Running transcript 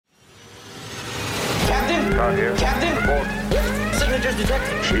out here. Captain! Report. Signatures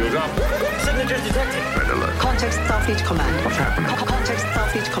detected. Shields up. Signatures detected. Red alert. Context Starfleet Command. What's happening? Context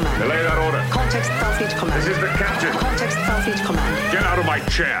Starfleet Command. Delay that order. Context Starfleet Command. This is the captain. Context Starfleet Command. Get out of my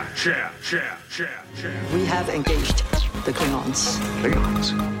chair. Chair. We have engaged the Klingons.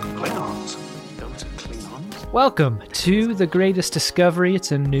 Klingons. Those are Klingons? Welcome to The Greatest Discovery.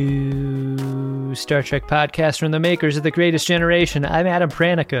 It's a new Star Trek podcast from the makers of The Greatest Generation. I'm Adam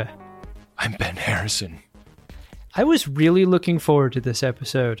Pranica. I'm Ben Harrison. I was really looking forward to this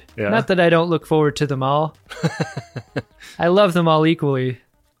episode. Yeah? Not that I don't look forward to them all. I love them all equally,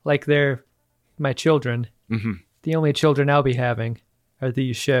 like they're my children. Mm-hmm. The only children I'll be having are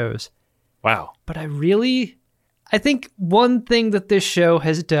these shows. Wow. But I think one thing that this show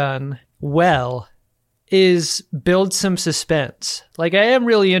has done well is build some suspense. Like, I am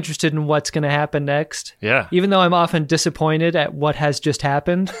really interested in what's going to happen next. Yeah. Even though I'm often disappointed at what has just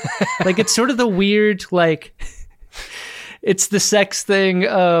happened. Like, it's sort of the weird, like, it's the sex thing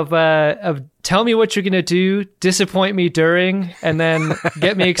of tell me what you're going to do, disappoint me during, and then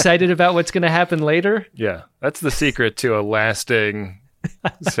get me excited about what's going to happen later. Yeah. That's the secret to a lasting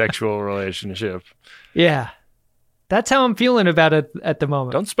sexual relationship. Yeah. That's how I'm feeling about it at the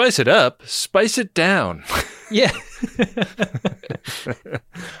moment. Don't spice it up. Spice it down. Yeah.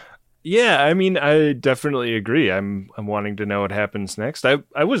 Yeah, I mean, I definitely agree. I'm wanting to know what happens next.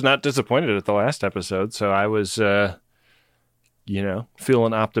 I was not disappointed at the last episode, so I was,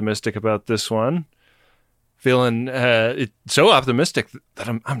 feeling optimistic about this one. Feeling so optimistic that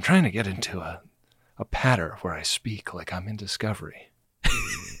I'm trying to get into a patter where I speak like I'm in Discovery.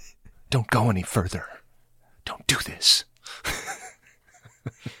 Don't go any further. Don't do this.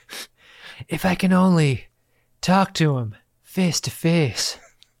 If I can only talk to him face to face.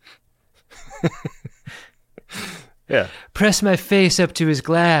 Yeah. Press my face up to his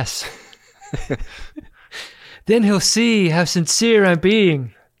glass. Then he'll see how sincere I'm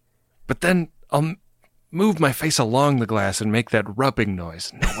being. But then I'll move my face along the glass and make that rubbing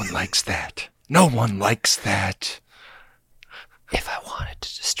noise. No one likes that. No one likes that. If I wanted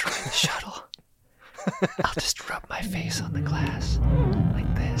to destroy the shuttle, I'll just rub my face on the glass.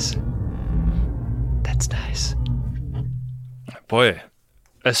 Like this. That's nice. Boy,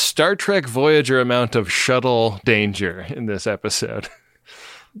 a Star Trek Voyager amount of shuttle danger in this episode.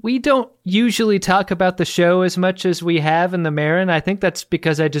 We don't usually talk about the show as much as we have in the Marin. I think that's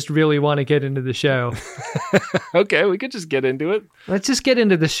because I just really want to get into the show. Okay, we could just get into it. Let's just get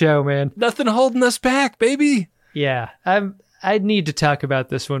into the show, man. Nothing holding us back, baby. Yeah, I need to talk about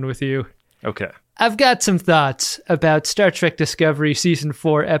this one with you. Okay. I've got some thoughts about Star Trek Discovery Season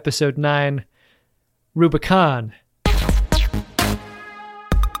 4, Episode 9, Rubicon.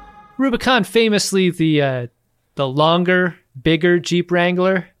 Rubicon, famously the longer, bigger Jeep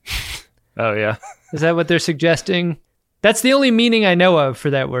Wrangler. Oh, yeah. Is that what they're suggesting? That's the only meaning I know of for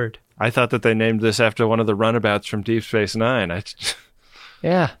that word. I thought that they named this after one of the runabouts from Deep Space Nine. I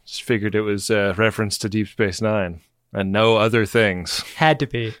Yeah. just figured it was a reference to Deep Space Nine and no other things. Had to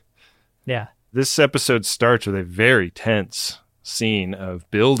be. Yeah. This episode starts with a very tense scene of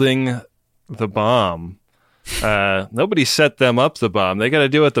building the bomb. Nobody set them up the bomb. They got to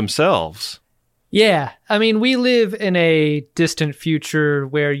do it themselves. Yeah. I mean, we live in a distant future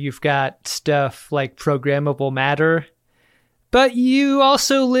where you've got stuff like programmable matter, but you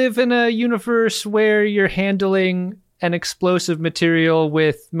also live in a universe where you're handling an explosive material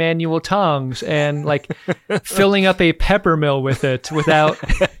with manual tongs and like filling up a pepper mill with it without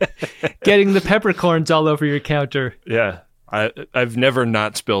getting the peppercorns all over your counter. Yeah. I've never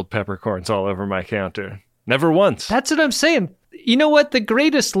not spilled peppercorns all over my counter. Never once. That's what I'm saying. You know what? The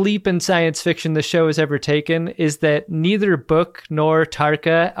greatest leap in science fiction the show has ever taken is that neither Book nor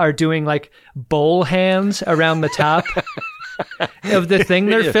Tarka are doing like bowl hands around the top of the thing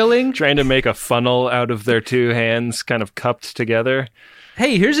they're filling. Trying to make a funnel out of their two hands kind of cupped together.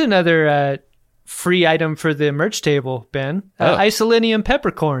 Hey, here's another free item for the merch table, Ben. Isolinium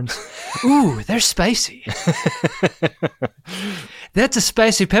peppercorns. Ooh, they're spicy. That's a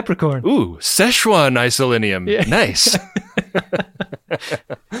spicy peppercorn. Ooh, Szechuan isolinium. Yeah. Nice.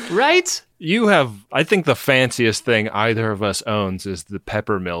 Right? You have, I think the fanciest thing either of us owns is the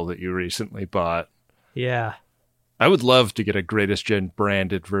pepper mill that you recently bought. Yeah. I would love to get a Greatest Gen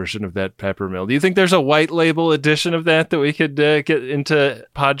branded version of that pepper mill. Do you think there's a white label edition of that we could get into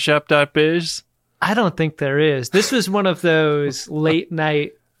podshop.biz? I don't think there is. This was one of those late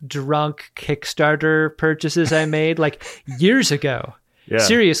night drunk Kickstarter purchases I made like years ago. Yeah.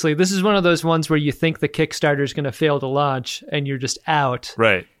 Seriously, this is one of those ones where you think the Kickstarter is going to fail to launch and you're just out.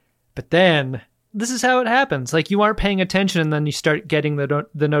 Right. But then this is how it happens. Like, you aren't paying attention, and then you start getting the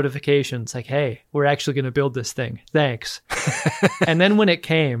notifications like, hey, we're actually going to build this thing. Thanks. And then when it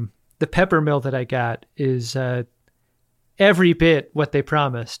came, the pepper mill that I got is every bit what they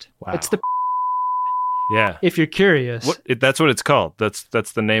promised. Wow. It's the Yeah. if you're curious. That's what it's called. That's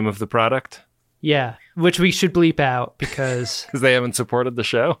the name of the product? Yeah, which we should bleep out because... Because they haven't supported the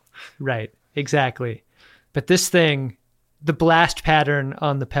show? Right, exactly. But this thing, the blast pattern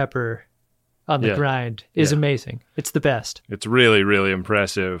on the pepper, on the grind, is amazing. It's the best. It's really, really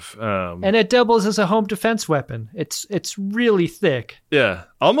impressive. And it doubles as a home defense weapon. It's really thick. Yeah,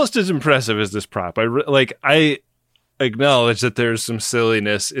 almost as impressive as this prop. I acknowledge that there's some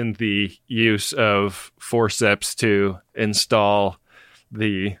silliness in the use of forceps to install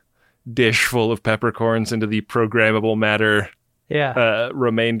the dish full of peppercorns into the programmable matter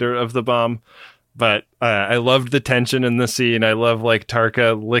remainder of the bomb. But I loved the tension in the scene. I love like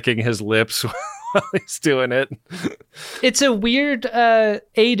Tarka licking his lips while he's doing it. It's a weird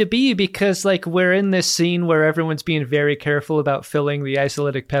A to B because like we're in this scene where everyone's being very careful about filling the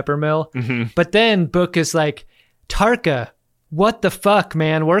isolytic pepper mill. Mm-hmm. But then Book is like, Tarka, what the fuck,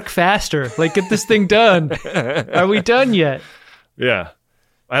 man? Work faster. Like, get this thing done. Are we done yet? Yeah.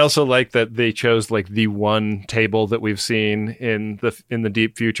 I also like that they chose like the one table that we've seen in the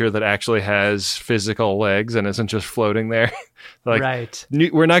deep future that actually has physical legs and isn't just floating there. Like, right.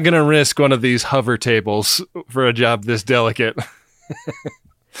 We're not going to risk one of these hover tables for a job this delicate.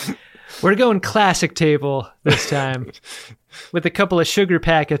 We're going classic table this time with a couple of sugar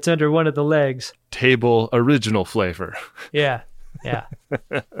packets under one of the legs. Table original flavor. Yeah.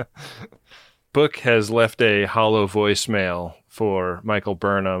 Book has left a hollow voicemail for Michael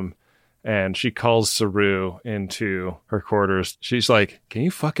Burnham, and she calls Saru into her quarters. She's like, can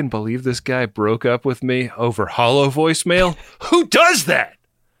you fucking believe this guy broke up with me over hollow voicemail? Who does that?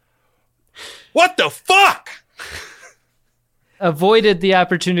 What the fuck? Avoided the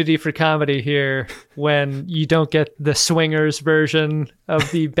opportunity for comedy here when you don't get the swingers version of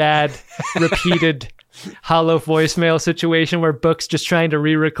the bad repeated hollow voicemail situation where Book's just trying to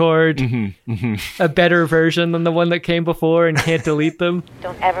re-record a better version than the one that came before and can't delete them.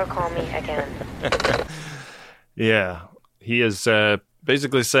 Don't ever call me again. Yeah, he is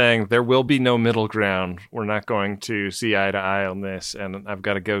basically saying there will be no middle ground. We're not going to see eye to eye on this, and I've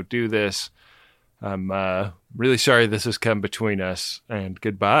got to go do this. I'm really sorry this has come between us, and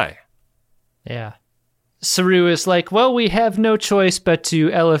goodbye. Yeah. Saru is like, well, we have no choice but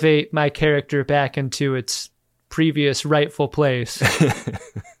to elevate my character back into its previous rightful place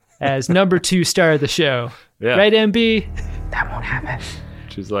as number 2 star of the show. Yeah. Right, MB? That won't happen.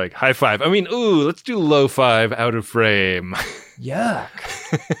 She's like, high five. I mean, ooh, let's do low five out of frame. Yuck.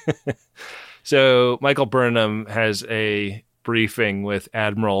 So Michael Burnham has a briefing with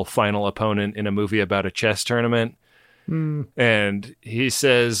Admiral, final opponent in a movie about a chess tournament. And he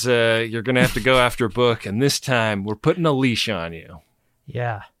says, you're going to have to go after Book, and this time we're putting a leash on you.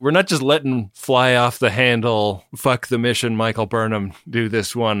 Yeah. We're not just letting fly off the handle, fuck the mission, Michael Burnham, do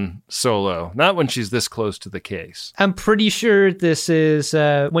this one solo. Not when she's this close to the case. I'm pretty sure this is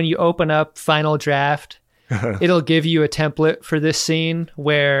when you open up Final Draft, it'll give you a template for this scene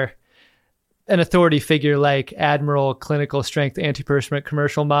where an authority figure like Admiral Clinical Strength Antiperspirant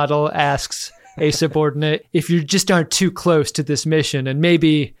Commercial Model asks a subordinate, if you just aren't too close to this mission, and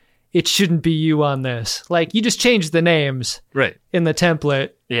maybe it shouldn't be you on this. Like, you just change the names in the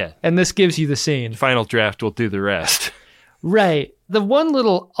template. Yeah. And this gives you the scene. Final Draft will do the rest. Right. The one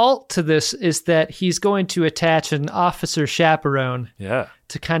little alt to this is that he's going to attach an officer chaperone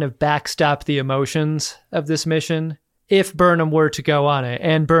to kind of backstop the emotions of this mission if Burnham were to go on it.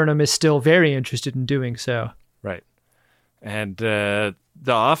 And Burnham is still very interested in doing so. Right. And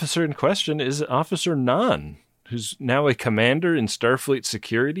the officer in question is Officer Nan, who's now a commander in Starfleet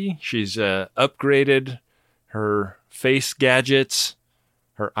security. She's upgraded her face gadgets.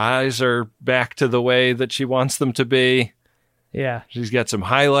 Her eyes are back to the way that she wants them to be. Yeah. She's got some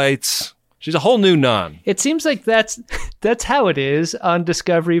highlights. She's a whole new Nan. It seems like that's how it is on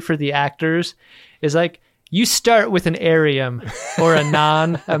Discovery for the actors. Is like, you start with an Arium or a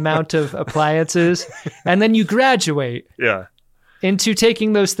non-amount of appliances, and then you graduate into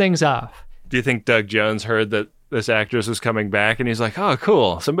taking those things off. Do you think Doug Jones heard that this actress was coming back, and he's like, oh,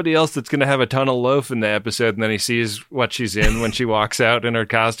 cool, somebody else that's going to have a ton of loaf in the episode, and then he sees what she's in when she walks out in her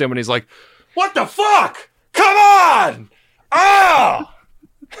costume, and he's like, what the fuck? Come on! Oh!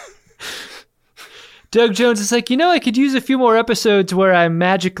 Doug Jones is like, I could use a few more episodes where I'm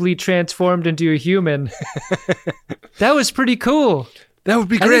magically transformed into a human. That was pretty cool. That would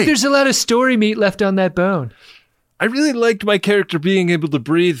be great. I think there's a lot of story meat left on that bone. I really liked my character being able to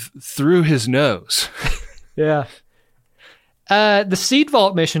breathe through his nose. Yeah. The seed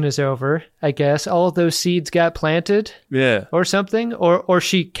vault mission is over, I guess. All of those seeds got planted Yeah. or something. Or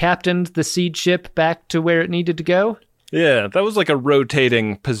she captained the seed ship back to where it needed to go. Yeah, that was like a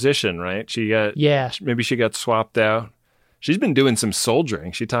rotating position, right? Maybe she got swapped out. She's been doing some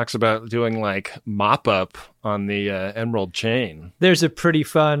soldiering. She talks about doing like mop up on the Emerald Chain. There's a pretty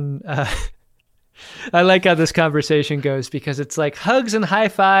fun... I like how this conversation goes because it's like hugs and high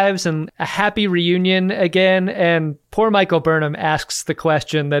fives and a happy reunion again. And poor Michael Burnham asks the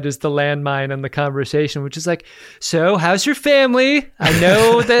question that is the landmine in the conversation, which is like, so how's your family? I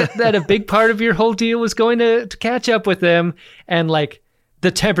know that a big part of your whole deal was going to catch up with them. And like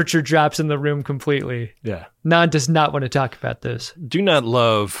the temperature drops in the room completely. Yeah. Nan does not want to talk about this. Do not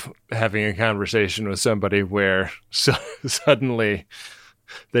love having a conversation with somebody where suddenly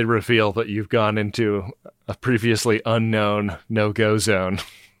they reveal that you've gone into a previously unknown no-go zone.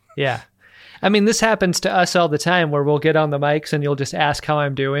 Yeah. I mean, this happens to us all the time where we'll get on the mics and you'll just ask how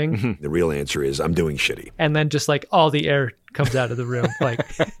I'm doing. The real answer is I'm doing shitty. And then just like all the air comes out of the room. Like,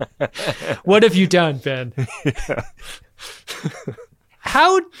 what have you done, Ben? Yeah.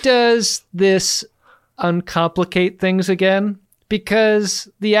 How does this uncomplicate things again? Because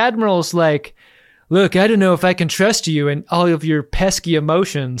the Admiral's like, look, I don't know if I can trust you and all of your pesky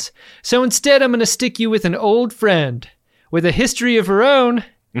emotions. So instead, I'm going to stick you with an old friend with a history of her own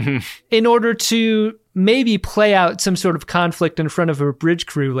in order to maybe play out some sort of conflict in front of her bridge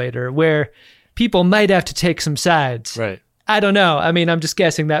crew later where people might have to take some sides. Right. I don't know. I mean, I'm just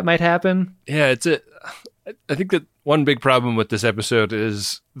guessing that might happen. Yeah, I think that one big problem with this episode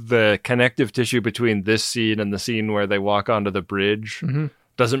is the connective tissue between this scene and the scene where they walk onto the bridge.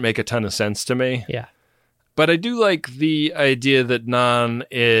 Doesn't make a ton of sense to me. Yeah. But I do like the idea that Nan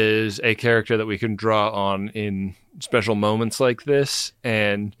is a character that we can draw on in special moments like this.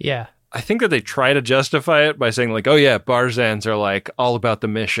 And yeah, I think that they try to justify it by saying like, oh yeah, Barzans are like all about the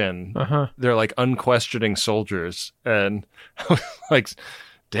mission. They're like unquestioning soldiers. And like,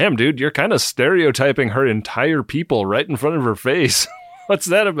 damn, dude, you're kind of stereotyping her entire people right in front of her face. What's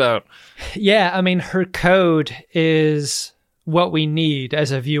that about? Yeah, I mean, her code is what we need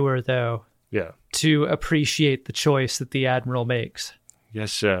as a viewer, though. Yeah. To appreciate the choice that the Admiral makes.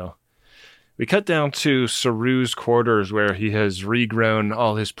 Yes, so. We cut down to Saru's quarters where he has regrown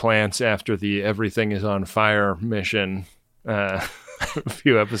all his plants after the Everything is on Fire mission a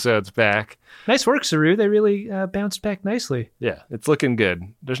few episodes back. Nice work, Saru. They really bounced back nicely. Yeah, it's looking good.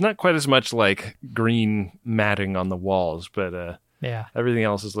 There's not quite as much like green matting on the walls, but yeah, everything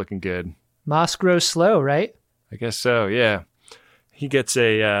else is looking good. Moss grows slow, right? I guess so, yeah. He gets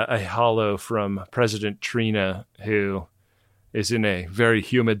a hollow from President Trina, who is in a very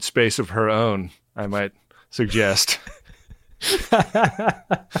humid space of her own, I might suggest.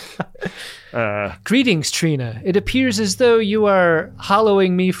 Greetings, Trina. It appears as though you are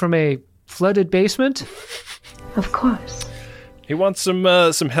hollowing me from a flooded basement. Of course. He wants some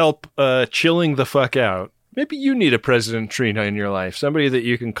help chilling the fuck out. Maybe you need a President Trina in your life, somebody that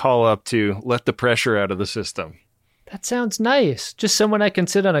you can call up to let the pressure out of the system. That sounds nice. Just someone I can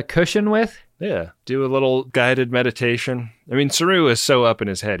sit on a cushion with? Yeah, do a little guided meditation. I mean, Saru is so up in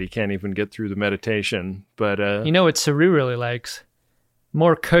his head, he can't even get through the meditation, but... You know what Saru really likes?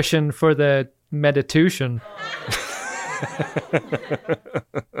 More cushion for the meditation.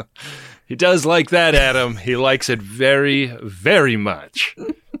 He does like that, Adam. He likes it very, very much.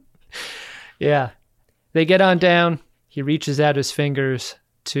 Yeah. They get on down. He reaches out his fingers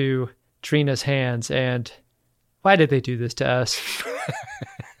to Trina's hands, and... why did they do this to us?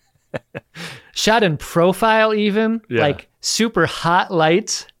 Shot in profile even? Yeah. Like super hot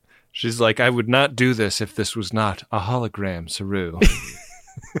lights? She's like, I would not do this if this was not a hologram, Saru.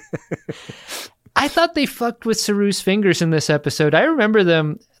 I thought they fucked with Saru's fingers in this episode. I remember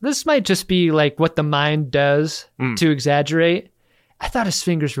them. This might just be like what the mind does to exaggerate. I thought his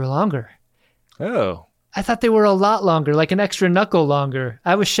fingers were longer. Oh. I thought they were a lot longer, like an extra knuckle longer.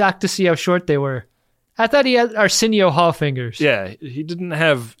 I was shocked to see how short they were. I thought he had Arsenio Hall fingers. Yeah, he didn't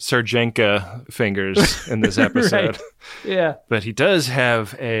have Sarjenka fingers in this episode. Right. Yeah. But he does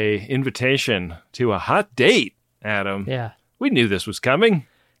have a invitation to a hot date, Adam. Yeah. We knew this was coming.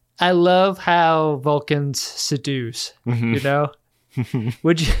 I love how Vulcans seduce, you know?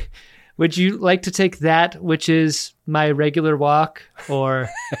 Would you like to take that, which is my regular walk, or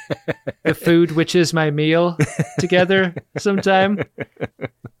the food, which is my meal, together sometime?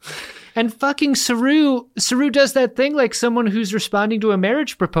 And fucking Saru does that thing like someone who's responding to a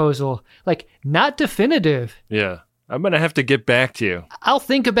marriage proposal. Like, not definitive. Yeah. I'm going to have to get back to you. I'll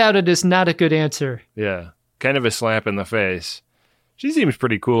think about it is not a good answer. Yeah. kind of a slap in the face. She seems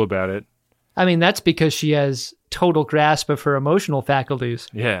pretty cool about it. I mean, that's because she has total grasp of her emotional faculties.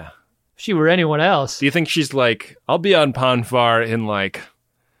 Yeah. If she were anyone else. Do you think she's like, I'll be on Ponfar in like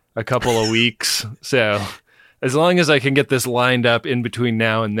a couple of weeks, so as long as I can get this lined up in between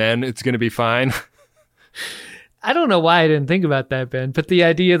now and then, it's going to be fine? I don't know why I didn't think about that, Ben, but the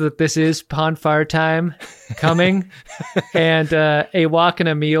idea that this is Ponfar time coming and a walk and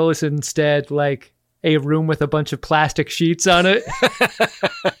a meal is instead like a room with a bunch of plastic sheets on it.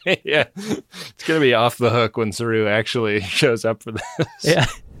 Yeah. It's going to be off the hook when Saru actually shows up for this. Yeah.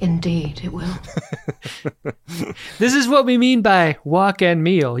 Indeed, it will. This is what we mean by walk and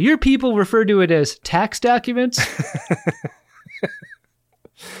meal. Your people refer to it as tax documents.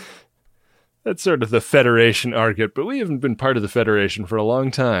 That's sort of the Federation argument, but we haven't been part of the Federation for a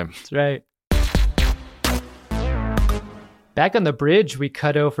long time. That's right. Back on the bridge, we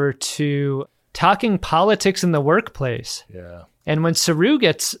cut over to talking politics in the workplace. Yeah. And when Saru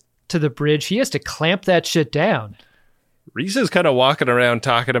gets to the bridge, he has to clamp that shit down. Reese is kind of walking around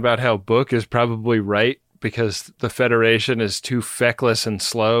talking about how Book is probably right because the Federation is too feckless and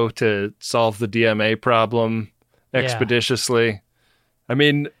slow to solve the DMA problem expeditiously. I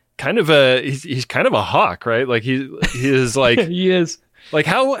mean, he's kind of a hawk, right? Like he is like He is. Like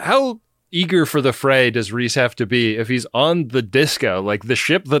how eager for the fray does Reese have to be if he's on the Disco, like the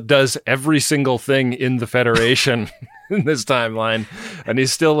ship that does every single thing in the Federation in this timeline, and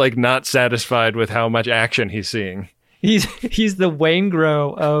he's still like not satisfied with how much action he's seeing. He's the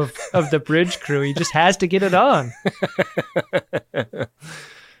Waingro of the bridge crew. He just has to get it on.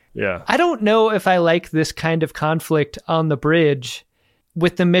 Yeah. I don't know if I like this kind of conflict on the bridge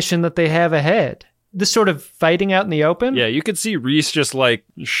with the mission that they have ahead. This sort of fighting out in the open. Yeah, you could see Reese just like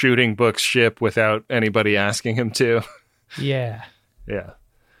shooting Book's ship without anybody asking him to. Yeah. Yeah.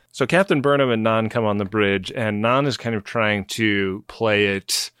 So Captain Burnham and Nan come on the bridge, and Nan is kind of trying to play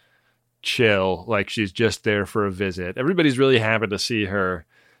it chill, like she's just there for a visit. Everybody's really happy to see her.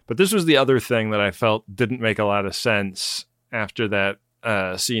 But this was the other thing that I felt didn't make a lot of sense after that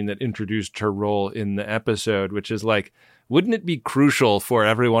scene that introduced her role in the episode, which is like, wouldn't it be crucial for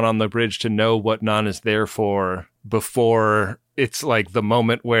everyone on the bridge to know what Nan is there for before it's like the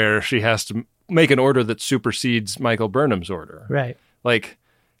moment where she has to make an order that supersedes Michael Burnham's order? Right. Like,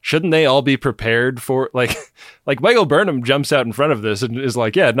 shouldn't they all be prepared for, like Michael Burnham jumps out in front of this and is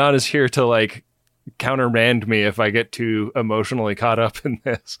like, yeah, Nan is here to like countermand me if I get too emotionally caught up in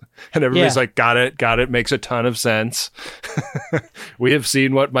this. And everybody's like, got it, makes a ton of sense. We have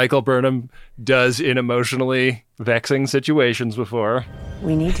seen what Michael Burnham does in emotionally vexing situations before.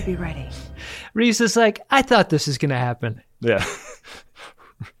 We need to be ready. Reese is like, I thought this was going to happen. Yeah.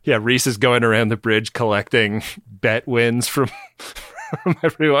 Yeah, Reese is going around the bridge collecting bet wins from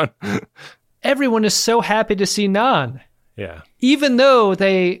everyone. Everyone is so happy to see Nan. Yeah. Even though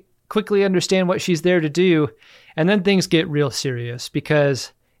they quickly understand what she's there to do, and then things get real serious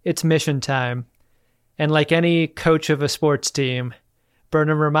because it's mission time. And like any coach of a sports team,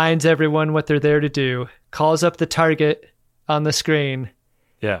 Burnham reminds everyone what they're there to do, calls up the target on the screen,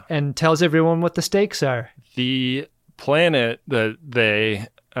 and tells everyone what the stakes are. The planet that they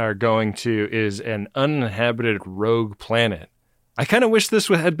are going to is an uninhabited rogue planet. I kind of wish this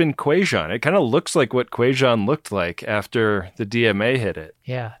had been Quajon. It kind of looks like what Quajon looked like after the DMA hit it.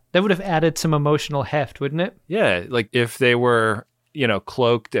 Yeah, that would have added some emotional heft, wouldn't it? Yeah, like if they were,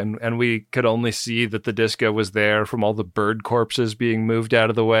 cloaked and we could only see that the Disco was there from all the bird corpses being moved out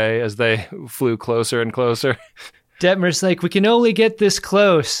of the way as they flew closer and closer. Detmer's like, we can only get this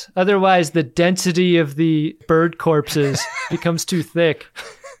close. Otherwise, the density of the bird corpses becomes too thick.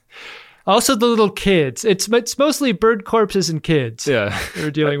 Also, the little kids. It's mostly bird corpses and kids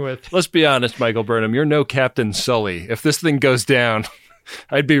we're dealing with. Let's be honest, Michael Burnham. You're no Captain Sully. If this thing goes down,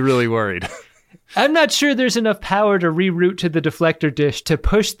 I'd be really worried. I'm not sure there's enough power to reroute to the deflector dish to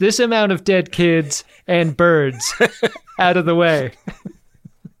push this amount of dead kids and birds out of the way.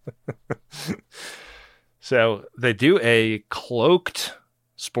 So they do a cloaked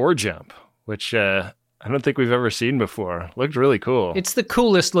spore jump, which I don't think we've ever seen before. Looked really cool. It's the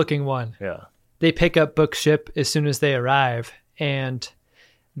coolest looking one. Yeah. They pick up Book's ship as soon as they arrive, and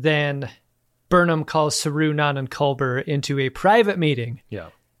then Burnham calls Saru, Nan, and Culber into a private meeting. Yeah.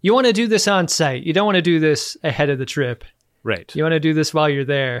 You want to do this on site. You don't want to do this ahead of the trip. Right. You want to do this while you're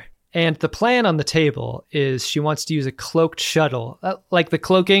there. And the plan on the table is she wants to use a cloaked shuttle. Like the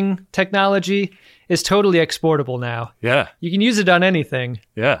cloaking technology is totally exportable now. Yeah. You can use it on anything.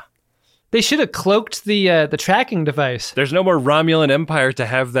 Yeah. They should have cloaked the tracking device. There's no more Romulan Empire to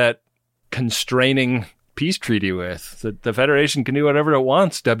have that constraining peace treaty with. The Federation can do whatever it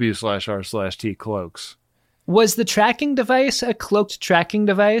wants, W/R/T cloaks. Was the tracking device a cloaked tracking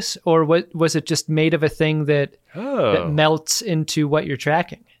device, or was it just made of a thing that melts into what you're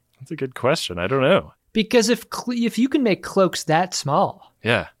tracking? That's a good question. I don't know. Because if you can make cloaks that small,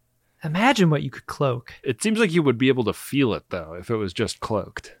 yeah, imagine what you could cloak. It seems like you would be able to feel it, though, if it was just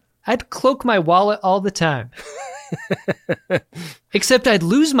cloaked. I'd cloak my wallet all the time. Except I'd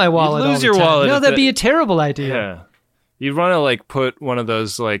lose my wallet. You'd lose your wallet. No, that'd be a terrible idea. Yeah. You'd want to like put one of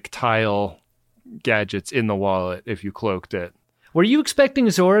those like tile gadgets in the wallet if you cloaked it. Were you expecting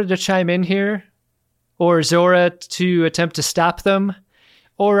Zora to chime in here? Or Zora to attempt to stop them?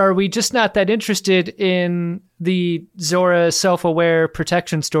 Or are we just not that interested in the Zora self-aware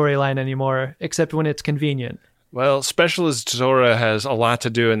protection storyline anymore, except when it's convenient? Well, Specialist Zora has a lot to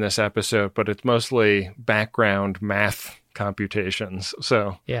do in this episode, but it's mostly background math computations.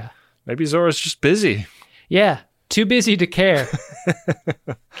 So yeah, maybe Zora's just busy. Yeah, too busy to care.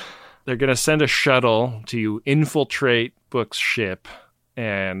 They're going to send a shuttle to infiltrate Book's ship,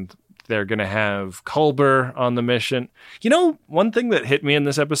 and they're going to have Culber on the mission. You know, one thing that hit me in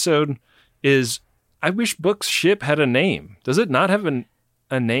this episode is I wish Book's ship had a name. Does it not have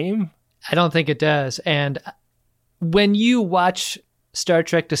a name? I don't think it does. And when you watch Star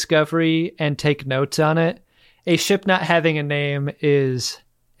Trek Discovery and take notes on it, a ship not having a name is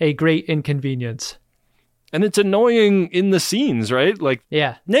a great inconvenience. And it's annoying in the scenes, right? Like,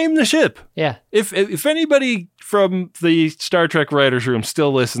 yeah, name the ship. Yeah. If anybody from the Star Trek writers' room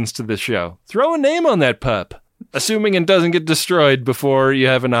still listens to this show, throw a name on that pup, assuming it doesn't get destroyed before you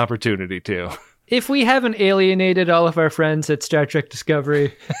have an opportunity to. If we haven't alienated all of our friends at Star Trek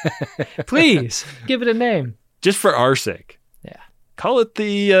Discovery, please give it a name. Just for our sake. Yeah. Call it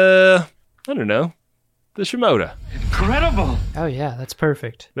the, I don't know, the Shimoda. Incredible. Oh, yeah, that's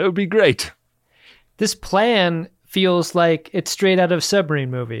perfect. That would be great. This plan feels like it's straight out of a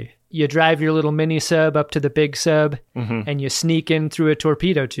submarine movie. You drive your little mini sub up to the big sub, and you sneak in through a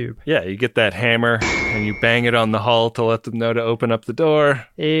torpedo tube. Yeah, you get that hammer, and you bang it on the hull to let them know to open up the door.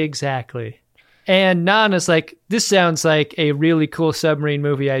 Exactly. And Nana's like, this sounds like a really cool submarine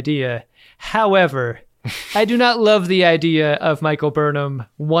movie idea. However, I do not love the idea of Michael Burnham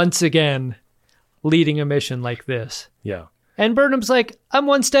once again leading a mission like this. Yeah. And Burnham's like, I'm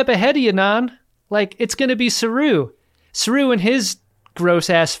one step ahead of you, Nan. Like, it's going to be Saru. Saru and his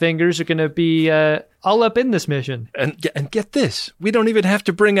gross-ass fingers are going to be all up in this mission. And get this. We don't even have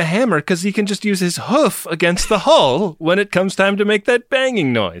to bring a hammer because he can just use his hoof against the hull when it comes time to make that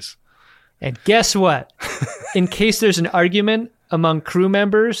banging noise. And guess what? In case there's an argument among crew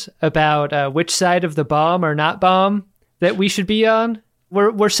members about which side of the bomb or not bomb that we should be on,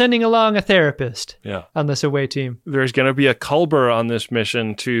 we're sending along a therapist on this away team. There's going to be a Culber on this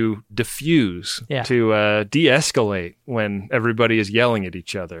mission to diffuse, to de-escalate when everybody is yelling at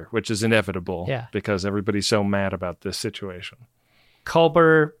each other, which is inevitable because everybody's so mad about this situation.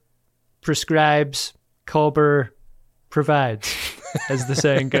 Culber prescribes, Culber provides, as the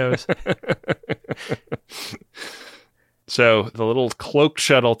saying goes. So the little cloaked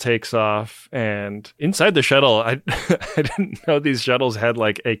shuttle takes off, and inside the shuttle, I didn't know these shuttles had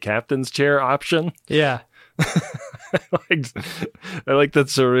like a captain's chair option. Yeah. I like that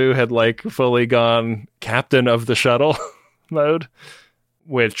Saru had like fully gone captain of the shuttle mode,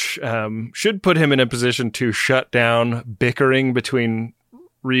 which should put him in a position to shut down bickering between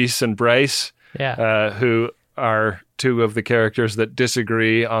Reese and Bryce, who are two of the characters that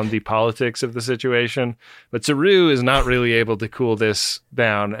disagree on the politics of the situation. But Saru is not really able to cool this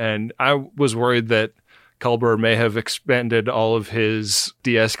down, and I was worried that Culber may have expended all of his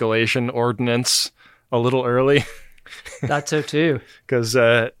de-escalation ordnance a little early. Thought so too. Because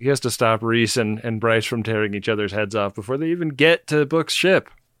he has to stop Reese and Bryce from tearing each other's heads off before they even get to Book's ship.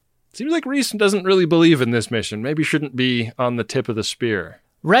 Seems like Reese doesn't really believe in this mission. Maybe shouldn't be on the tip of the spear.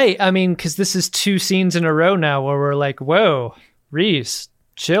 Right. I mean, because this is 2 scenes in a row now where we're like, whoa, Reese,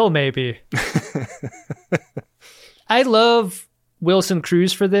 chill maybe. I love Wilson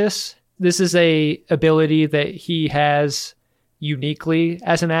Cruz for this. This is a ability that he has uniquely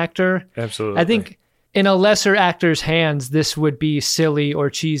as an actor. Absolutely. I think in a lesser actor's hands, this would be silly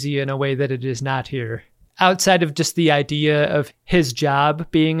or cheesy in a way that it is not here. Outside of just the idea of his job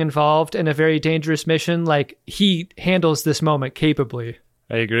being involved in a very dangerous mission, like he handles this moment capably.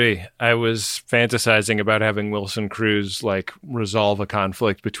 I agree. I was fantasizing about having Wilson Cruz like resolve a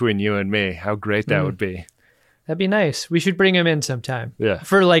conflict between you and me. How great that would be. That'd be nice. We should bring him in sometime. Yeah.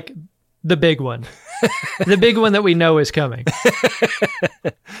 For like the big one. The big one that we know is coming.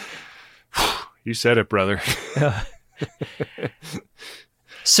 You said it, brother.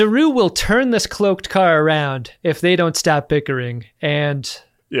 Saru will turn this cloaked car around if they don't stop bickering. And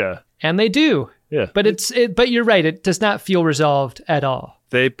they do. Yeah. But you're right. It does not feel resolved at all.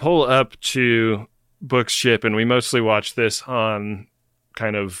 They pull up to Book's ship, and we mostly watch this on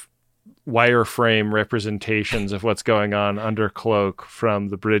kind of wireframe representations of what's going on under cloak from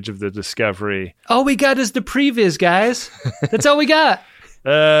the bridge of the Discovery. All we got is the previs, guys. That's all we got.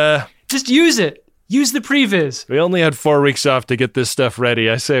 Just use it. Use the previs. We only had 4 weeks off to get this stuff ready.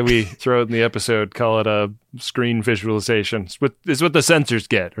 I say we throw it in the episode, call it a screen visualization. It's what the sensors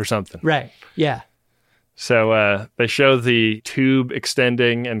get or something. Right. Yeah. So they show the tube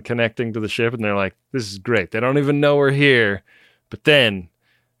extending and connecting to the ship, and they're like, this is great. They don't even know we're here. But then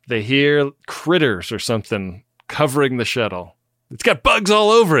they hear critters or something covering the shuttle. It's got bugs all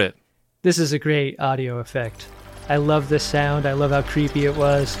over it. This is a great audio effect. I love this sound. I love how creepy it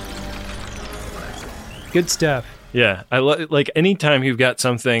was. Good stuff. Yeah. Like anytime you've got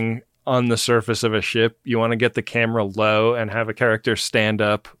something on the surface of a ship, you want to get the camera low and have a character stand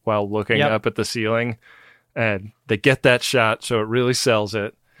up while looking up at the ceiling. And they get that shot, so it really sells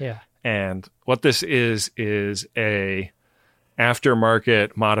it. Yeah. And what this is a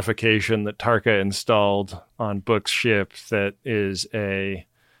aftermarket modification that Tarka installed on Book's ship that is a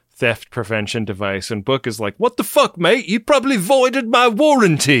theft prevention device. And Book is like, what the fuck, mate? You probably voided my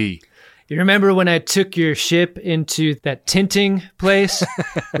warranty. You remember when I took your ship into that tinting place?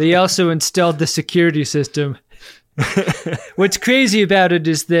 They also installed the security system. What's crazy about it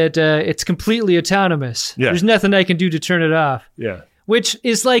is that it's completely autonomous. Yeah. There's nothing I can do to turn it off. Yeah. Which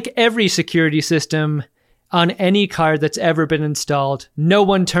is like every security system on any car that's ever been installed. No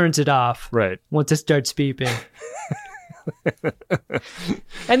one turns it off. Right. Once it starts beeping.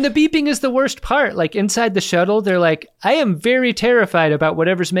 And the beeping is the worst part. Like inside the shuttle, they're like, I am very terrified about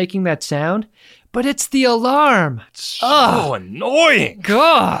whatever's making that sound, but it's the alarm. It's so annoying.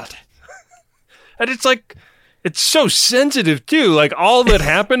 God. And it's like, it's so sensitive too. Like all that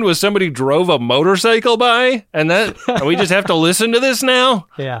happened was somebody drove a motorcycle by and we just have to listen to this now.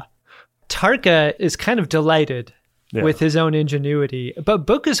 Yeah. Tarka is kind of delighted with his own ingenuity, but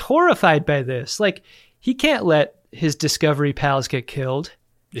Book is horrified by this. Like he can't let his Discovery pals get killed.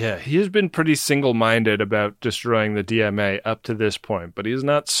 Yeah, he has been pretty single-minded about destroying the DMA up to this point, but he's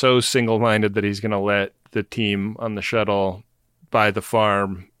not so single-minded that he's going to let the team on the shuttle buy the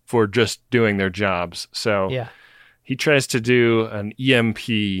farm for just doing their jobs. So he tries to do an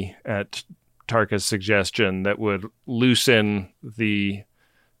EMP at Tarka's suggestion that would loosen the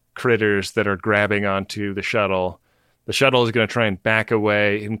critters that are grabbing onto the shuttle. The shuttle is going to try and back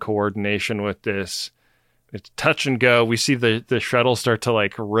away in coordination with this. It's touch and go. We see the shuttle start to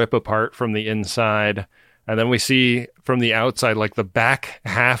like rip apart from the inside. And then we see from the outside, like the back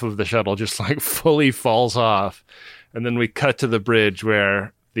half of the shuttle just like fully falls off. And then we cut to the bridge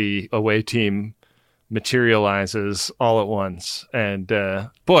where the away team materializes all at once. And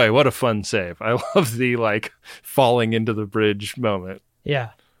boy, what a fun save. I love the like falling into the bridge moment.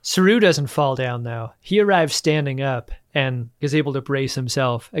 Yeah. Saru doesn't fall down though. He arrives standing up and is able to brace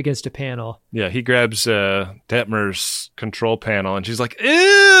himself against a panel. Yeah, he grabs Detmer's control panel and she's like,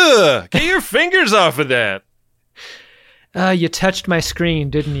 ew, get your fingers off of that. You touched my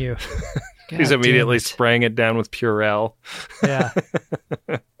screen, didn't you? He's immediately spraying it down with Purell. Yeah.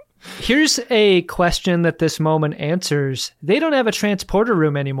 Here's a question that this moment answers. They don't have a transporter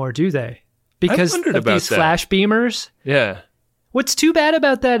room anymore, do they? Because of these flash beamers? Yeah. What's too bad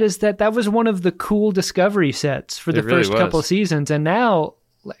about that is that was one of the cool Discovery sets for the first couple seasons, and now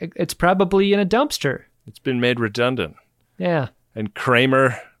it's probably in a dumpster. It's been made redundant. Yeah. And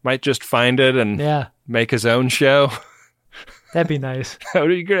Kramer might just find it and make his own show. That'd be nice. That would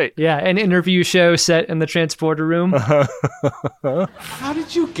be great. Yeah, an interview show set in the transporter room. How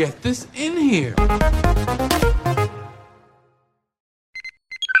did you get this in here?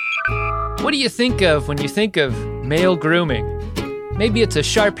 What do you think of when you think of male grooming? Maybe it's a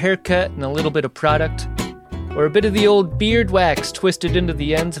sharp haircut and a little bit of product, or a bit of the old beard wax twisted into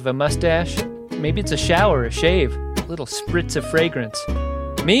the ends of a mustache. Maybe it's a shower, a shave, a little spritz of fragrance.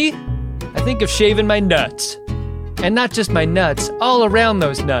 Me? I think of shaving my nuts. And not just my nuts, all around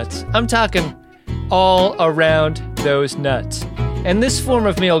those nuts. I'm talking all around those nuts. And this form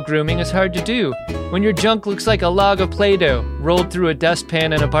of male grooming is hard to do when your junk looks like a log of Play-Doh rolled through a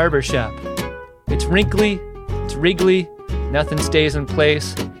dustpan in a barber shop. It's wrinkly, it's wriggly, nothing stays in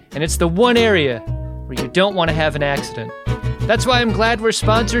place, and it's the one area where you don't want to have an accident. That's why I'm glad we're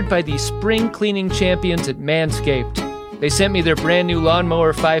sponsored by the spring cleaning champions at Manscaped. They sent me their brand new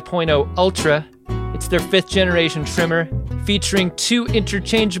Lawnmower 5.0 Ultra. It's their 5th generation trimmer, featuring 2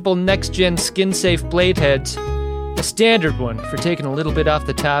 interchangeable next-gen skin-safe blade heads, a standard one for taking a little bit off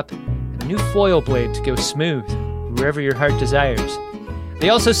the top, and a new foil blade to go smooth wherever your heart desires. They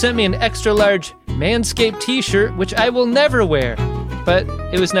also sent me an extra-large Manscaped t-shirt, which I will never wear, but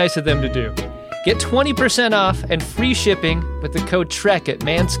it was nice of them to do. Get 20% off and free shipping with the code TREK at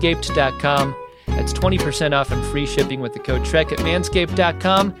manscaped.com. That's 20% off and free shipping with the code TREK at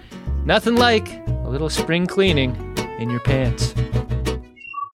manscaped.com. Nothing like a little spring cleaning in your pants.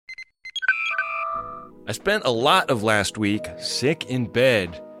 I spent a lot of last week sick in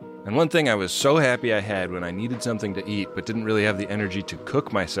bed. And one thing I was so happy I had when I needed something to eat but didn't really have the energy to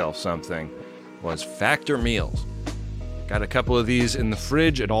cook myself something was Factor meals. Got a couple of these in the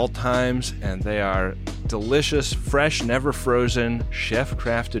fridge at all times, and they are delicious, fresh, never frozen,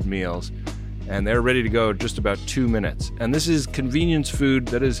 chef-crafted meals. And they're ready to go in just about 2 minutes. And this is convenience food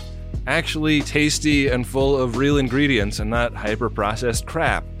that is actually tasty and full of real ingredients and not hyper-processed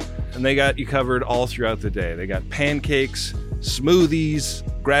crap. And they got you covered all throughout the day. They got pancakes, smoothies,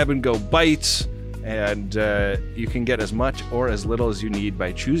 grab-and-go bites, and you can get as much or as little as you need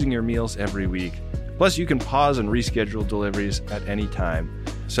by choosing your meals every week. Plus, you can pause and reschedule deliveries at any time.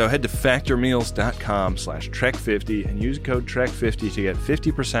 So head to factormeals.com/Trek50 and use code Trek50 to get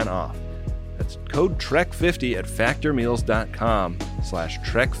 50% off. That's code Trek50 at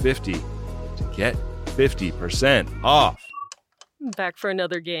factormeals.com/Trek50 to get 50% off. Back for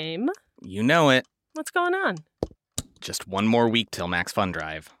another game. You know it. What's going on? Just one more week till Max Fun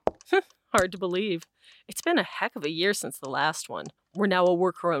Drive. Hard to believe. It's been a heck of a year since the last one. We're now a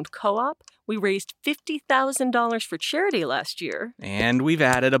worker-owned co-op. We raised $50,000 for charity last year. And we've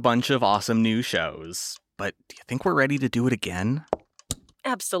added a bunch of awesome new shows. But do you think we're ready to do it again?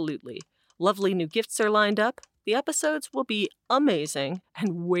 Absolutely. Lovely new gifts are lined up. The episodes will be amazing.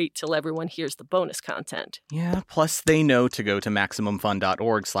 And wait till everyone hears the bonus content. Yeah, plus they know to go to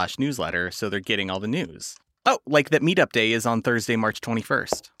MaximumFun.org/newsletter, so they're getting all the news. Oh, like that meetup day is on Thursday, March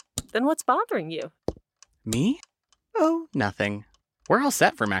 21st. Then what's bothering you? Me? Oh, nothing. We're all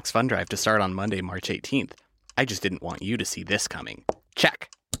set for Max Fun Drive to start on Monday, March 18th. I just didn't want you to see this coming. Check.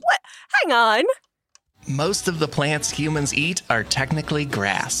 What? Hang on. Most of the plants humans eat are technically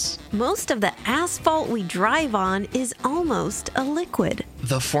grass. Most of the asphalt we drive on is almost a liquid.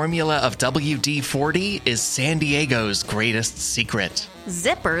 The formula of WD-40 is San Diego's greatest secret.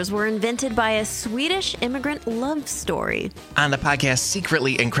 Zippers were invented by a Swedish immigrant love story. On the podcast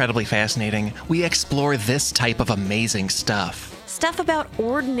Secretly Incredibly Fascinating, we explore this type of amazing stuff. Stuff about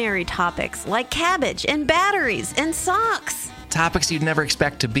ordinary topics like cabbage and batteries and socks. Topics you'd never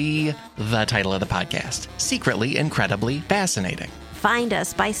expect to be the title of the podcast. Secretly Incredibly Fascinating. Find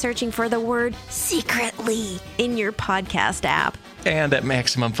us by searching for the word secretly in your podcast app. And at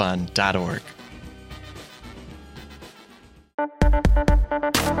MaximumFun.org.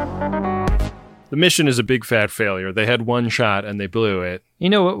 The mission is a big fat failure. They had one shot and they blew it. You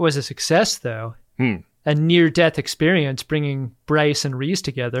know what was a success, though? A near-death experience bringing Bryce and Reese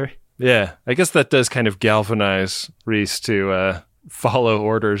together. Yeah, I guess that does kind of galvanize Reese to follow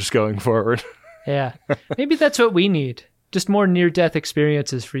orders going forward. Yeah, maybe that's what we need. Just more near-death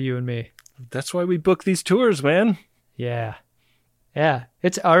experiences for you and me. That's why we book these tours, man. Yeah. Yeah,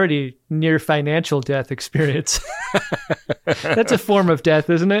 it's already near financial death experience. That's a form of death,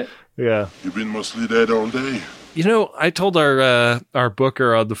 isn't it? Yeah. You've been mostly dead all day. You know, I told our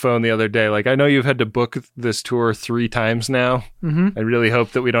booker on the phone the other day, like, I know you've had to book this tour 3 times now. Mm-hmm. I really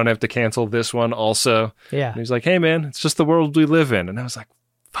hope that we don't have to cancel this one also. Yeah. And he's like, hey, man, it's just the world we live in. And I was like,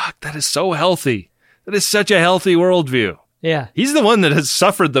 fuck, that is so healthy. That is such a healthy worldview. Yeah. He's the one that has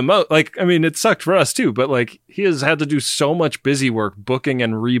suffered the most. Like, I mean, it sucked for us too, but like, he has had to do so much busy work booking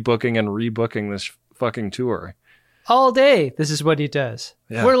and rebooking this fucking tour. All day, this is what he does.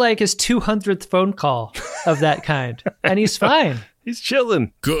 Yeah. We're like his 200th phone call of that kind. And he's fine. He's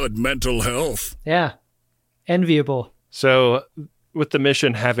chilling. Good mental health. Yeah. Enviable. So, with the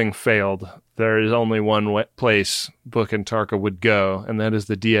mission having failed, there is only one place Book and Tarka would go, and that is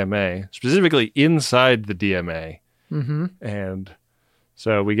the DMA, specifically inside the DMA. Mm-hmm. And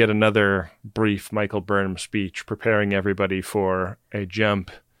so we get another brief Michael Burnham speech preparing everybody for a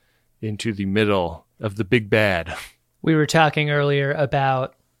jump into the middle of the big bad. We were talking earlier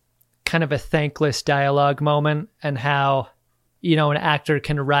about kind of a thankless dialogue moment and how, you know, an actor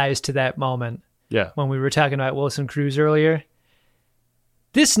can rise to that moment. Yeah. When we were talking about Wilson Cruz earlier.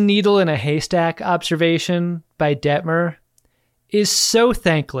 This needle in a haystack observation by Detmer is so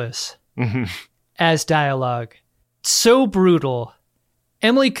thankless as dialogue. So brutal.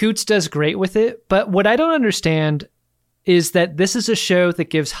 Emily Coots does great with it, but what I don't understand is that this is a show that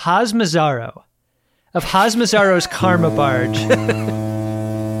gives Haz Mazzaro of Haz Mazzaro's Karma Barge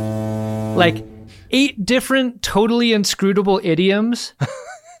like 8 different totally inscrutable idioms,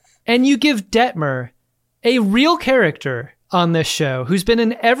 and you give Detmer, a real character on this show who's been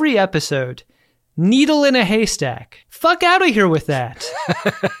in every episode, Needle in a haystack. Fuck out of here with that.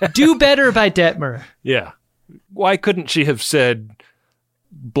 Do better by Detmer. Yeah. Why couldn't she have said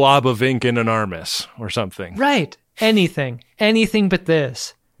blob of ink in an armis or something? Right. Anything. Anything but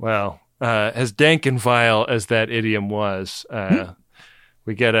this. Well, as dank and vile as that idiom was,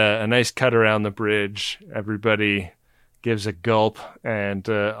 we get a nice cut around the bridge. Everybody gives a gulp, and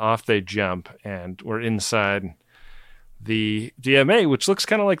off they jump, and we're inside the DMA, which looks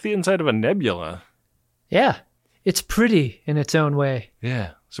kind of like the inside of a nebula. Yeah. It's pretty in its own way.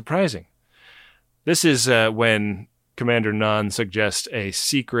 Yeah. Surprising. This is when Commander Nhan suggests a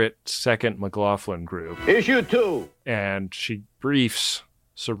secret second McLaughlin group. Issue 2. And she briefs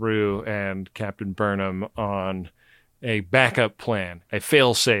Saru and Captain Burnham on a backup plan, a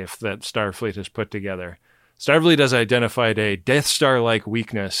failsafe that Starfleet has put together. Starfleet has identified a Death Star-like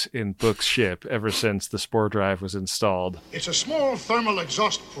weakness in Book's ship ever since the spore drive was installed. It's a small thermal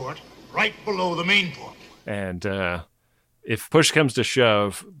exhaust port right below the main port. And if push comes to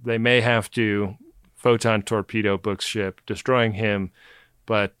shove, they may have to photon torpedo Book's ship, destroying him.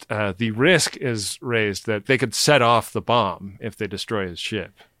 But the risk is raised that they could set off the bomb if they destroy his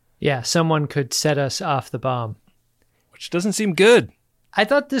ship. Yeah, someone could set us off the bomb. Which doesn't seem good. I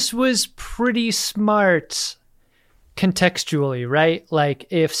thought this was pretty smart contextually, right? Like,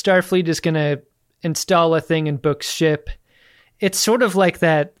 if Starfleet is going to install a thing in Book's ship, it's sort of like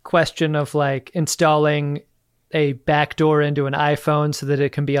that question of, like, installing a backdoor into an iPhone so that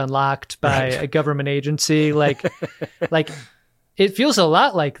it can be unlocked by a government agency. Like, it feels a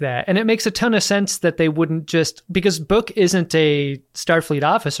lot like that. And it makes a ton of sense that they wouldn't just, because Book isn't a Starfleet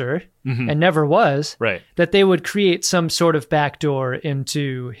officer and never was, right? That they would create some sort of backdoor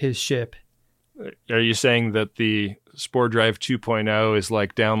into his ship. Are you saying that the Spore Drive 2.0 is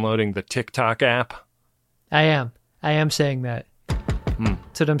like downloading the TikTok app? I am saying that.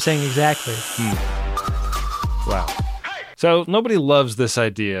 That's what I'm saying exactly. Wow. So nobody loves this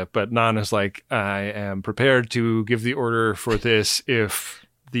idea, but Nhan is like, I am prepared to give the order for this if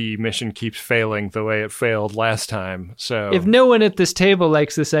the mission keeps failing the way it failed last time. So if no one at this table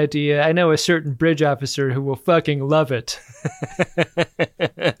likes this idea, I know a certain bridge officer who will fucking love it.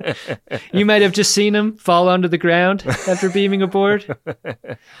 You might have just seen him fall onto the ground after beaming aboard.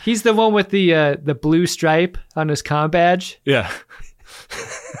 He's the one with the blue stripe on his comm badge. Yeah.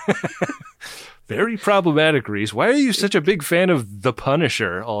 Very problematic, Reese. Why are you such a big fan of The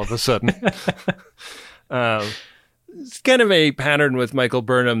Punisher all of a sudden? It's kind of a pattern with Michael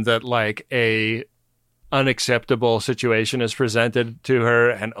Burnham that, like, a unacceptable situation is presented to her,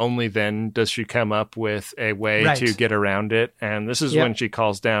 and only then does she come up with a way to get around it. And this is when she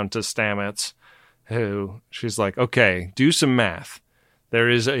calls down to Stamets, who she's like, okay, do some math. There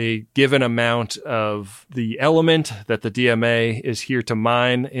is a given amount of the element that the DMA is here to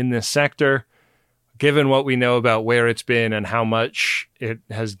mine in this sector. Given what we know about where it's been and how much it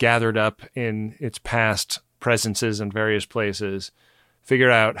has gathered up in its past presences in various places, figure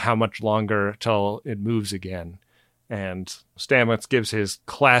out how much longer till it moves again. And Stamets gives his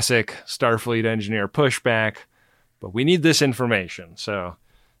classic Starfleet engineer pushback, but we need this information. So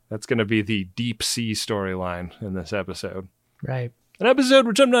that's going to be the deep sea storyline in this episode. Right. An episode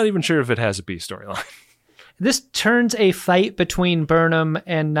which I'm not even sure if it has a B storyline. This turns a fight between Burnham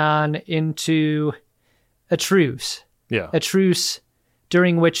and Nhan into a truce. Yeah. A truce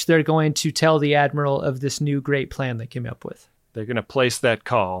during which they're going to tell the Admiral of this new great plan they came up with. They're going to place that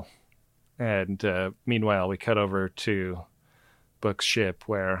call. And meanwhile, we cut over to Book's ship,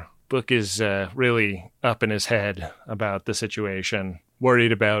 where Book is really up in his head about the situation,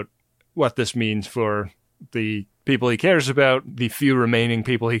 worried about what this means for the people he cares about, the few remaining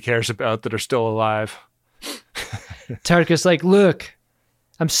people he cares about that are still alive. Tarka's like, look,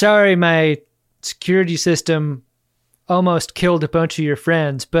 I'm sorry my security system almost killed a bunch of your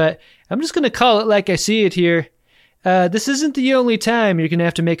friends, but I'm just going to call it like I see it here. This isn't the only time you're going to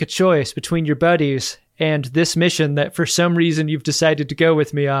have to make a choice between your buddies and this mission that for some reason you've decided to go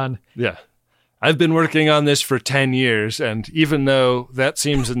with me on. Yeah. I've been working on this for 10 years, and even though that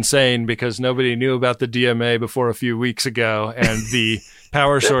seems insane because nobody knew about the DMA before a few weeks ago, and the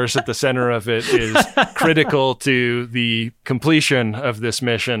power source at the center of it is critical to the completion of this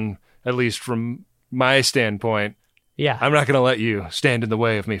mission, at least from my standpoint, I'm not going to let you stand in the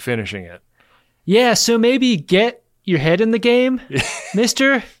way of me finishing it. Yeah, so maybe get your head in the game,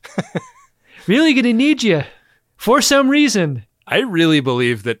 mister. Really going to need you for some reason. I really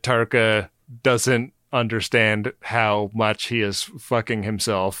believe that Tarka doesn't understand how much he is fucking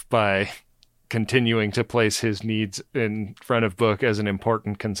himself by continuing to place his needs in front of Book as an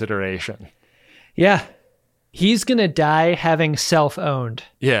important consideration. Yeah. He's going to die having self-owned.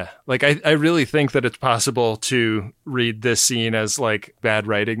 Yeah, like I really think that it's possible to read this scene as like bad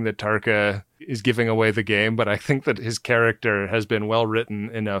writing that Tarka is giving away the game, but I think that his character has been well written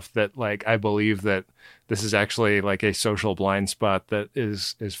enough that like I believe that this is actually like a social blind spot that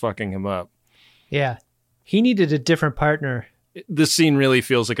is fucking him up. Yeah. He needed a different partner. This scene really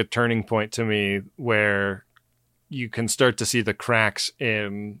feels like a turning point to me where you can start to see the cracks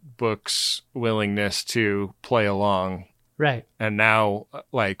in Book's willingness to play along. Right. And now,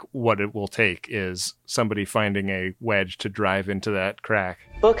 like, what it will take is somebody finding a wedge to drive into that crack.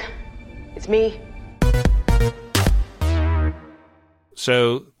 Book, it's me.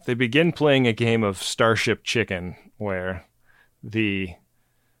 So they begin playing a game of Starship Chicken, where the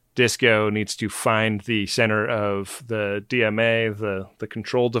Disco needs to find the center of the DMA, the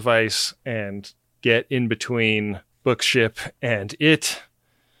control device, and get in between Book's ship and it.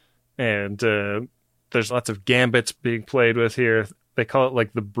 And there's lots of gambits being played with here. They call it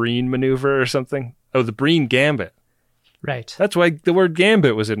like the Breen maneuver or something. Oh, the Breen gambit. Right. That's why the word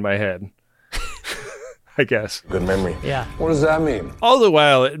gambit was in my head. I guess. Good memory. Yeah. What does that mean? All the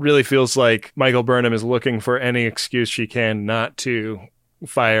while, it really feels like Michael Burnham is looking for any excuse she can not to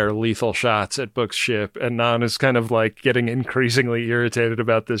fire lethal shots at Book's ship, and Nan is kind of like getting increasingly irritated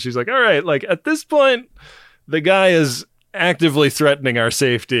about this. She's like, all right, like at this point, the guy is actively threatening our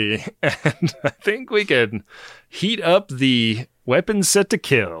safety, and I think we can heat up the weapons set to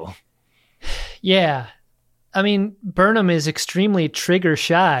kill. Yeah. I mean, Burnham is extremely trigger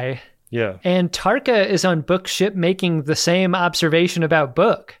shy. Yeah. And Tarka is on Book's ship making the same observation about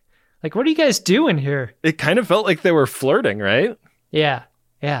Book. Like, what are you guys doing here? It kind of felt like they were flirting, right? Yeah.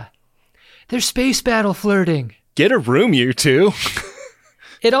 Yeah. They're space battle flirting. Get a room, you two.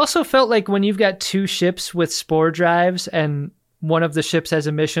 It also felt like when you've got two ships with spore drives and one of the ships has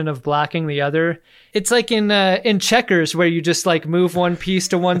a mission of blocking the other, it's like in checkers where you just like move one piece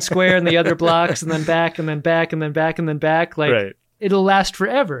to one square and the other blocks and then back and then back and then back and then back. Like, right. It'll last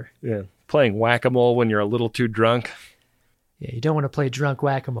forever. Yeah. Playing whack-a-mole when you're a little too drunk. Yeah, you don't want to play drunk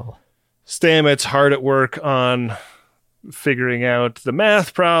whack-a-mole. Stamets hard at work on figuring out the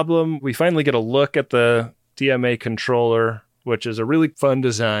math problem. We finally get a look at the DMA controller, which is a really fun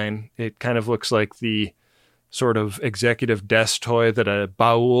design. It kind of looks like the sort of executive desk toy that a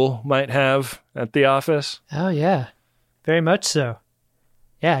Baul might have at the office. Oh, yeah. Very much so.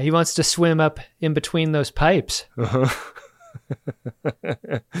 Yeah, he wants to swim up in between those pipes. Uh-huh.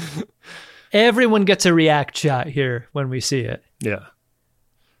 Everyone gets a react shot here when we see it. Yeah.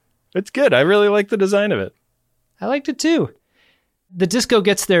 It's good. I really like the design of it. I liked it too. The Disco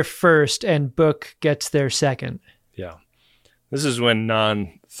gets there first and Book gets there second. Yeah. This is when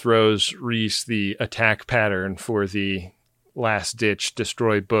Nan throws Reese the attack pattern for the last-ditch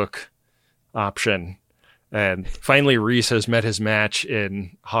destroy Book option. And finally, Reese has met his match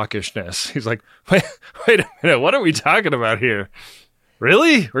in hawkishness. He's like, wait a minute, what are we talking about here?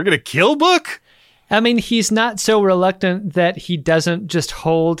 Really? We're going to kill Book? I mean, he's not so reluctant that he doesn't just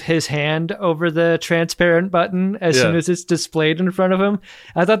hold his hand over the transparent button as soon as it's displayed in front of him.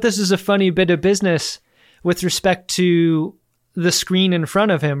 I thought this was a funny bit of business with respect to the screen in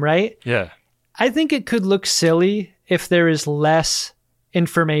front of him, right? Yeah. I think it could look silly if there is less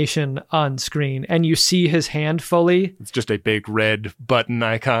information on screen and you see his hand fully. It's just a big red button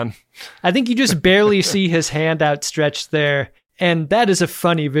icon. I think you just barely see his hand outstretched there. And that is a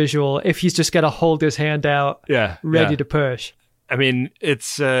funny visual if he's just got to hold his hand out ready to push. I mean,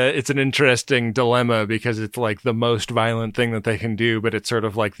 it's an interesting dilemma because it's like the most violent thing that they can do, but it's sort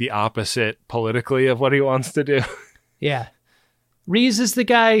of like the opposite politically of what he wants to do. Yeah. Reese is the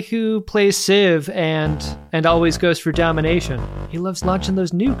guy who plays Civ and always goes for domination. He loves launching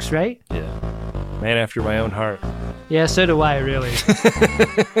those nukes, right? Yeah. Man after my own heart. Yeah, so do I, really.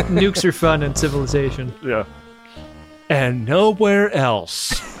 Nukes are fun in Civilization. Yeah. And nowhere else.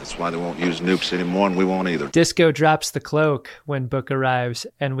 That's why they won't use nukes anymore, and we won't either. Disco drops the cloak when Book arrives,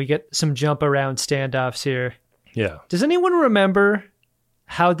 and we get some jump around standoffs here. Yeah. Does anyone remember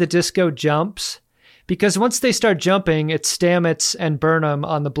how the Disco jumps? Because once they start jumping, it's Stamets and Burnham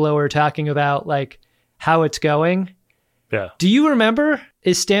on the blower talking about, like, how it's going. Yeah. Do you remember?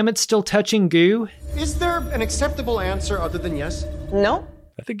 Is Stamets still touching goo? Is there an acceptable answer other than yes? No.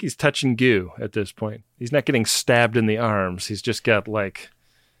 I think he's touching goo at this point. He's not getting stabbed in the arms. He's just got, like,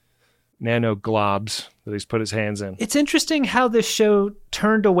 nano globs that he's put his hands in. It's interesting how this show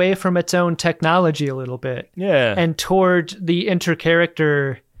turned away from its own technology a little bit. Yeah. And toward the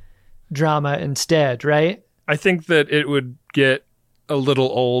inter-character drama instead, right? I think that it would get a little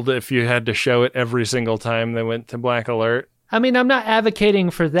old if you had to show it every single time they went to Black Alert. I mean, I'm not advocating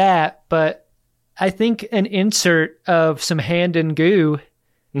for that, but I think an insert of some hand and goo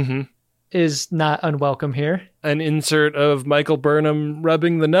is not unwelcome here. An insert of Michael Burnham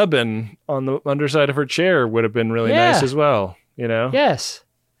rubbing the nubbin on the underside of her chair would have been really nice as well, you know? Yes,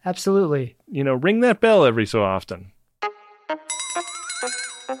 absolutely. You know, ring that bell every so often.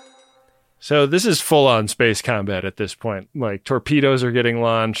 So this is full-on space combat at this point. Like, torpedoes are getting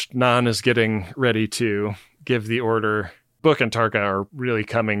launched. Nan is getting ready to give the order. Book and Tarka are really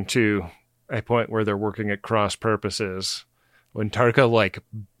coming to a point where they're working at cross purposes. When Tarka, like,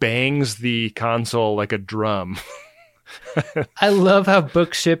 bangs the console like a drum. I love how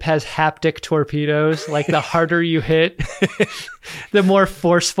Bookship has haptic torpedoes. Like, the harder you hit, the more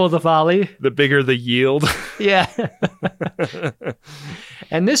forceful the volley. The bigger the yield. Yeah.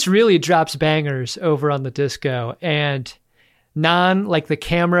 And this really drops bangers over on the disco. And Nan, like, the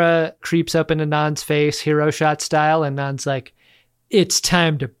camera creeps up into Nan's face, hero shot style, and Nan's like, it's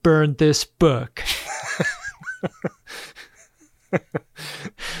time to burn this book.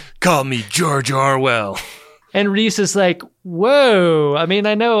 Call me George Orwell. And Reese is like, whoa. I mean,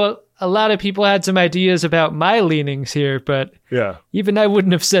 I know a lot of people had some ideas about my leanings here, but even I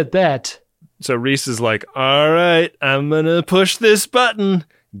wouldn't have said that. So Reese is like, all right, I'm going to push this button.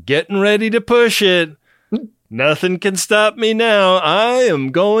 Getting ready to push it. Nothing can stop me now. I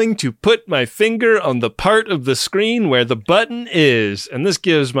am going to put my finger on the part of the screen where the button is. And this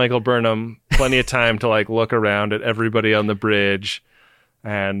gives Michael Burnham plenty of time to, like, look around at everybody on the bridge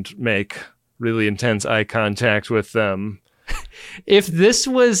and make really intense eye contact with them. If this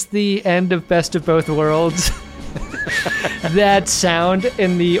was the end of Best of Both Worlds, that sound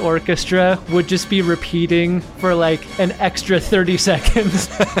in the orchestra would just be repeating for like an extra 30 seconds.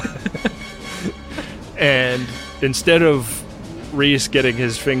 And instead of Reese getting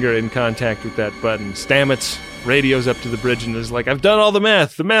his finger in contact with that button, Stamets radios up to the bridge and is like, I've done all the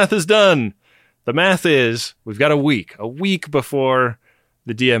math. The math is done. The math is we've got a week before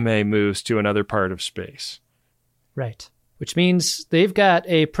the DMA moves to another part of space. Right. Which means they've got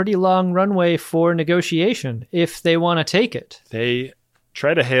a pretty long runway for negotiation if they want to take it. They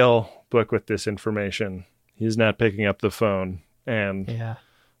try to hail Book with this information. He's not picking up the phone. And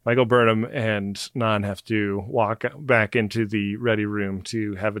Michael Burnham and Nan have to walk back into the ready room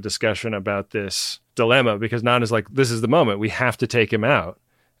to have a discussion about this dilemma because Nan is like, this is the moment. We have to take him out.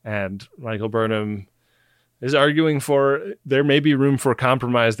 And Michael Burnham is arguing for there may be room for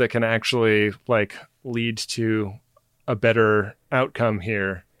compromise that can actually like lead to a better outcome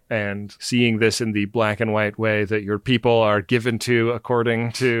here, and seeing this in the black and white way that your people are given to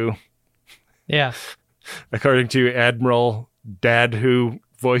according to Admiral Dad, who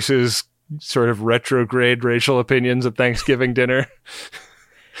voices sort of retrograde racial opinions at Thanksgiving dinner.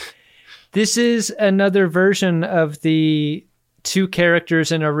 This is another version of the two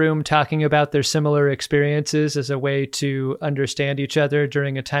characters in a room talking about their similar experiences as a way to understand each other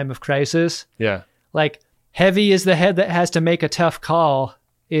during a time of crisis. Yeah. Like, heavy is the head that has to make a tough call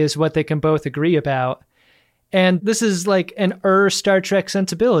is what they can both agree about. And this is like an Star Trek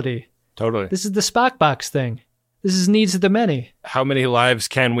sensibility. Totally. This is the Spock box thing. This is needs of the many. How many lives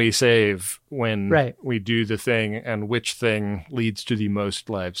can we save when we do the thing, and which thing leads to the most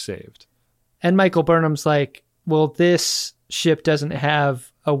lives saved? And Michael Burnham's like, well, this ship doesn't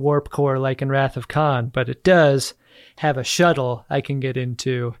have a warp core like in Wrath of Khan, but it does have a shuttle I can get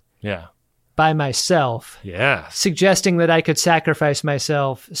into. Yeah. By myself. Yeah. Suggesting that I could sacrifice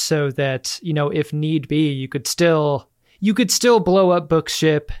myself so that, you know, if need be, you could still blow up Book's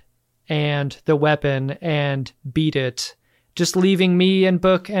ship and the weapon and beat it, just leaving me and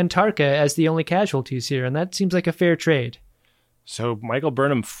Book and Tarka as the only casualties here. And that seems like a fair trade. So Michael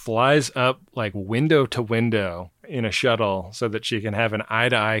Burnham flies up like window to window in a shuttle so that she can have an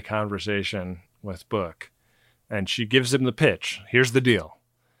eye-to-eye conversation with Book. And she gives him the pitch. Here's the deal.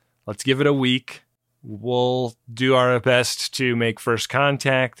 Let's give it a week. We'll do our best to make first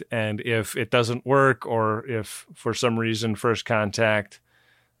contact. And if it doesn't work, or if for some reason first contact,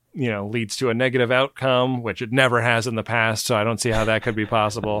 you know, leads to a negative outcome, which it never has in the past, so I don't see how that could be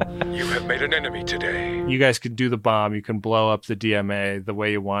possible. You have made an enemy today. You guys can do the bomb. You can blow up the DMA the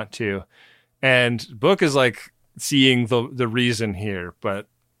way you want to. And Book is like seeing the reason here, but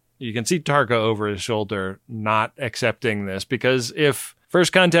you can see Tarka over his shoulder not accepting this, because if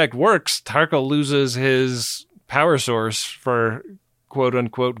first contact works, Tarka loses his power source for quote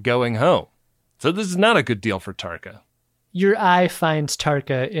unquote going home. So this is not a good deal for Tarka. Your eye finds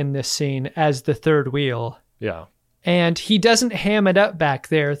Tarka in this scene as the third wheel. Yeah. And he doesn't ham it up back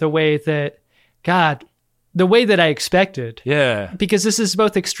there the way that, God, the way that I expected. Yeah. Because this is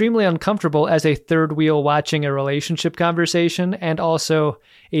both extremely uncomfortable as a third wheel watching a relationship conversation and also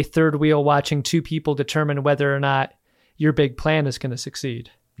a third wheel watching two people determine whether or not your big plan is going to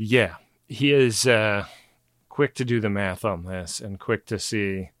succeed. Yeah. He is quick to do the math on this and quick to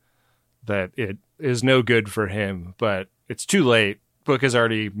see that it is no good for him, but it's too late. Book has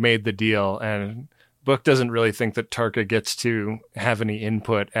already made the deal, and Book doesn't really think that Tarka gets to have any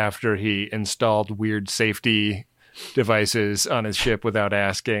input after he installed weird safety devices on his ship without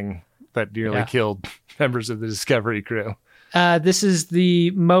asking that nearly killed members of the Discovery crew. This is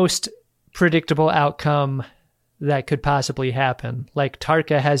the most predictable outcome that could possibly happen. Like,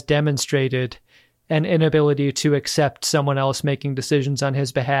 Tarka has demonstrated an inability to accept someone else making decisions on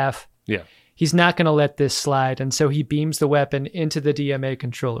his behalf. Yeah. He's not going to let this slide, and so he beams the weapon into the DMA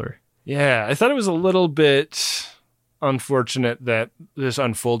controller. Yeah, I thought it was a little bit unfortunate that this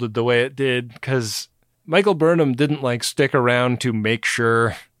unfolded the way it did, because Michael Burnham didn't, stick around to make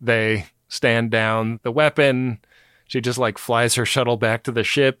sure they stand down the weapon. She just, flies her shuttle back to the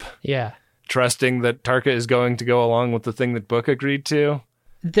ship. Yeah. Trusting that Tarka is going to go along with the thing that Book agreed to.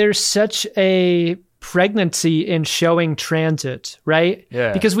 There's such a pregnancy in showing transit, right?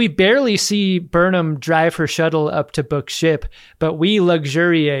 Yeah. Because we barely see Burnham drive her shuttle up to Book's ship, but we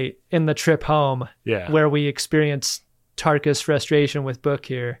luxuriate in the trip home, where we experience Tarka's frustration with Book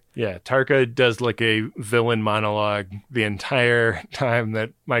here. Yeah, Tarka does a villain monologue the entire time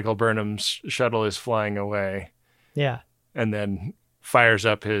that Michael Burnham's shuttle is flying away. Yeah. And then fires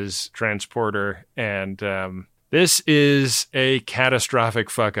up his transporter, and this is a catastrophic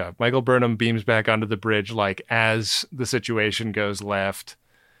fuck up. Michael Burnham beams back onto the bridge as the situation goes left.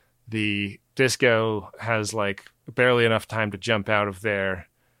 The Disco has barely enough time to jump out of there.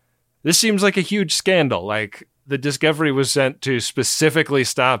 This seems like a huge scandal. The Discovery was sent to specifically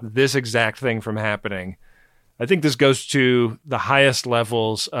stop this exact thing from happening. I think this goes to the highest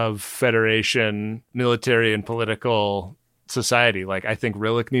levels of Federation military and political society. I think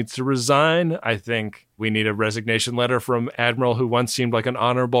Rillick needs to resign. I think we need a resignation letter from Admiral who once seemed like an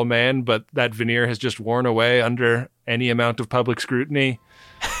honorable man, but that veneer has just worn away under any amount of public scrutiny.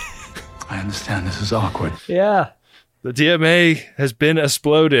 I understand this is awkward. Yeah. The DMA has been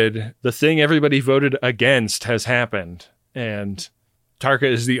exploded. The thing everybody voted against has happened. And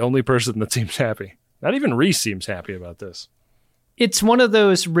Tarka is the only person that seems happy. Not even Reese seems happy about this. It's one of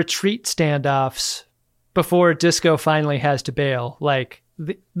those retreat standoffs before Disco finally has to bail.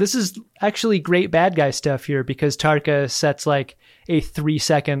 This is actually great bad guy stuff here because Tarka sets a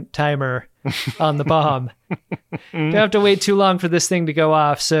 3-second timer on the bomb. Don't have to wait too long for this thing to go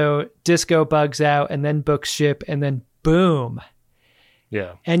off. So Disco bugs out and then Book's ship and then boom.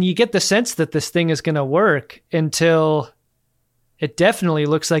 Yeah. And you get the sense that this thing is going to work until it definitely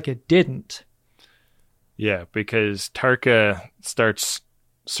looks like it didn't. Yeah, because Tarka starts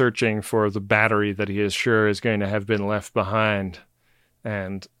searching for the battery that he is sure is going to have been left behind.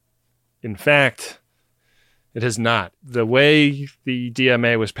 And in fact, it has not. The way the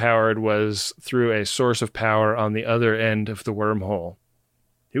DMA was powered was through a source of power on the other end of the wormhole.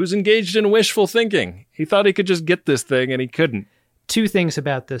 He was engaged in wishful thinking. He thought he could just get this thing, and he couldn't. Two things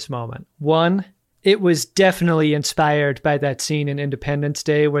about this moment. One, it was definitely inspired by that scene in Independence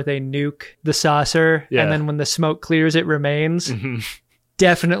Day where they nuke the saucer, and then when the smoke clears, it remains. Mm-hmm.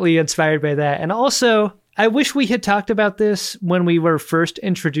 Definitely inspired by that. And also, I wish we had talked about this when we were first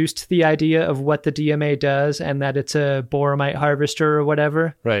introduced to the idea of what the DMA does and that it's a boromite harvester or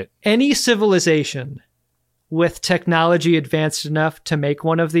whatever. Right. Any civilization with technology advanced enough to make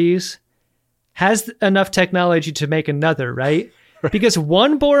one of these has enough technology to make another, right? Because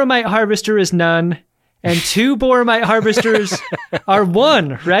one boromite harvester is none and two boromite harvesters are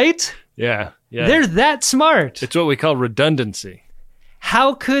one, right? Yeah. They're that smart. It's what we call redundancy.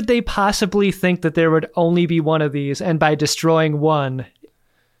 How could they possibly think that there would only be one of these, and by destroying one,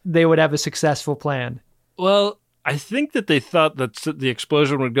 they would have a successful plan? Well, I think that they thought that the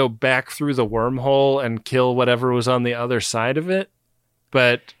explosion would go back through the wormhole and kill whatever was on the other side of it.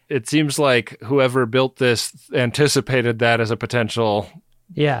 But it seems like whoever built this anticipated that as a potential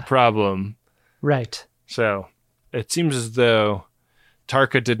problem. Right. So it seems as though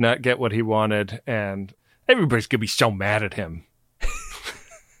Tarka did not get what he wanted, and everybody's going to be so mad at him.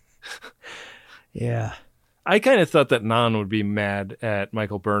 Yeah. I kind of thought that Nan would be mad at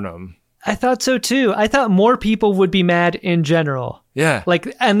Michael Burnham. I thought so too. I thought more people would be mad in general. Yeah.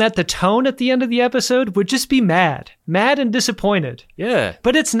 And that the tone at the end of the episode would just be mad and disappointed. Yeah.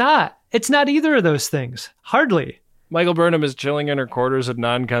 But it's not. It's not either of those things. Hardly. Michael Burnham is chilling in her quarters and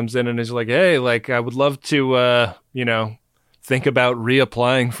Nan comes in and is like, hey, I would love to, think about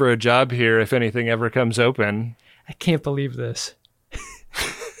reapplying for a job here if anything ever comes open. I can't believe this.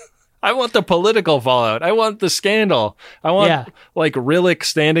 I want the political fallout. I want the scandal. I want, like, Rillick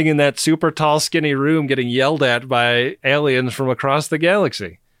standing in that super tall, skinny room getting yelled at by aliens from across the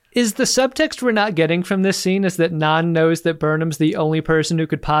galaxy. Is the subtext we're not getting from this scene is that Nan knows that Burnham's the only person who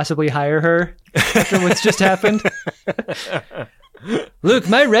could possibly hire her after what's just happened? Luke,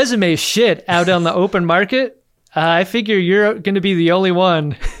 my resume's shit out on the open market. I figure you're going to be the only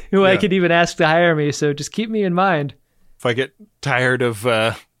one who I could even ask to hire me, so just keep me in mind. If I get tired of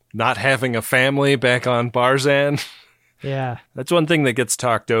not having a family back on Barzan. Yeah. That's one thing that gets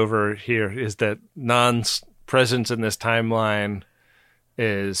talked over here is that Nan's presence in this timeline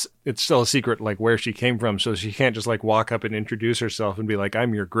it's still a secret, like, where she came from, so she can't just, like, walk up and introduce herself and be like,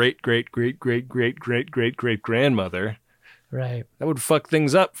 I'm your great-great-great-great-great-great-great-grandmother. Right. That would fuck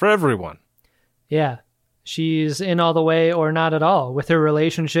things up for everyone. Yeah. She's in all the way or not at all with her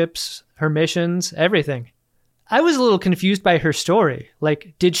relationships, her missions, everything. I was a little confused by her story.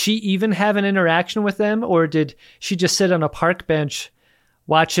 Like, did she even have an interaction with them, or did she just sit on a park bench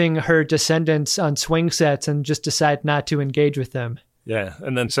watching her descendants on swing sets and just decide not to engage with them? Yeah,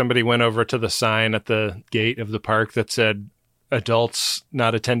 and then somebody went over to the sign at the gate of the park that said adults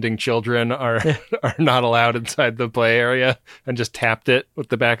not attending children are not allowed inside the play area, and just tapped it with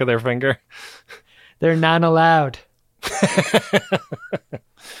the back of their finger. They're not allowed.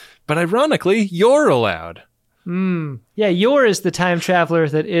 But ironically, you're allowed. Yeah, Yor is the time traveler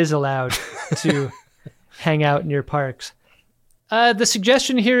that is allowed to hang out in your parks. The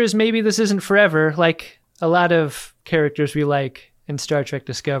suggestion here is maybe this isn't forever, like a lot of characters we like in Star Trek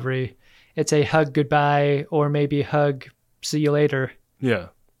Discovery. It's a hug goodbye, or maybe hug see you later. Yeah.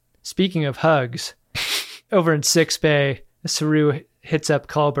 Speaking of hugs, over in Sickbay, Saru hits up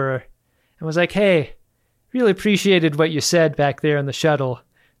Culber and was like, hey, really appreciated what you said back there in the shuttle.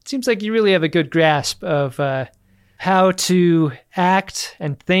 It seems like you really have a good grasp of how to act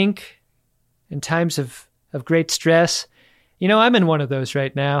and think in times of great stress. You know, I'm in one of those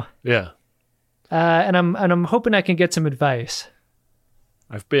right now. Yeah. And I'm hoping I can get some advice.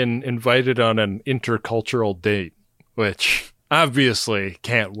 I've been invited on an intercultural date, which obviously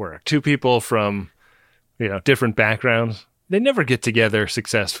can't work. Two people from, different backgrounds, they never get together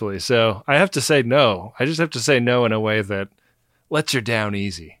successfully. So I have to say no. I just have to say no in a way that lets her down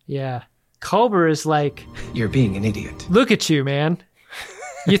easy. Yeah. Culber is like, you're being an idiot. Look at you, man.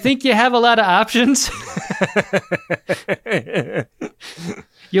 You think you have a lot of options?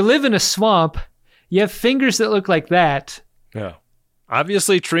 You live in a swamp. You have fingers that look like that. Yeah.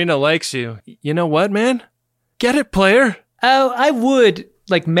 Obviously, Trina likes you. You know what, man? Get it, player. Oh, I would.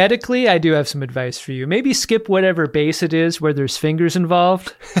 Like, medically, I do have some advice for you. Maybe skip whatever base it is where there's fingers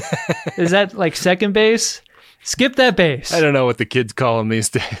involved. Is that like second base? Skip that base. I don't know what the kids call them these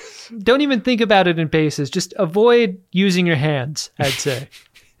days. Don't even think about it in bases. Just avoid using your hands, I'd say.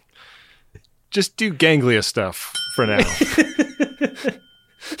 Just do Ganglia stuff for now.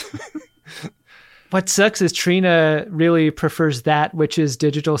 What sucks is Trina really prefers that, which is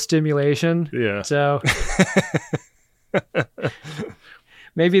digital stimulation. Yeah. So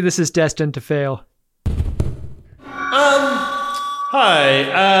maybe this is destined to fail.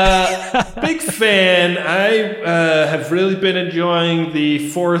 Hi. Big fan. I have really been enjoying the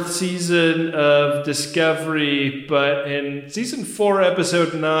 4th season of Discovery, but in season 4,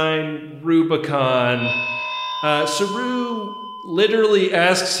 episode 9, Rubicon, Saru literally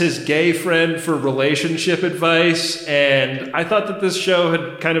asks his gay friend for relationship advice, and I thought that this show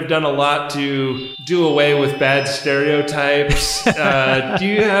had kind of done a lot to do away with bad stereotypes. Do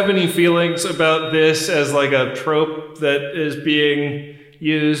you have any feelings about this as like a trope that is being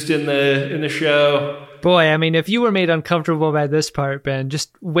used in the show? Boy, I mean, if you were made uncomfortable by this part, Ben,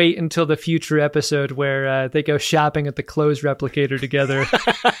 just wait until the future episode where they go shopping at the clothes replicator together.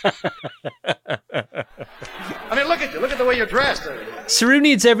 I mean, look at you. Look at the way you're dressed. Saru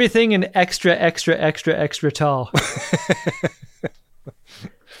needs everything in extra, extra, extra, extra tall.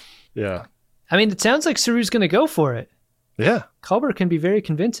 Yeah. I mean, it sounds like Saru's going to go for it. Yeah. Culber can be very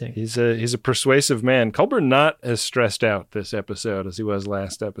convincing. He's a persuasive man. Culber not as stressed out this episode as he was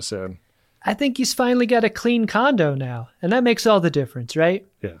last episode. I think he's finally got a clean condo now, and that makes all the difference, right?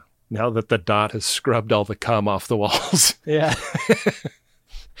 Yeah. Now that the dot has scrubbed all the cum off the walls. Yeah.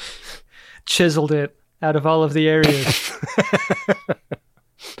 Chiseled it out of all of the areas.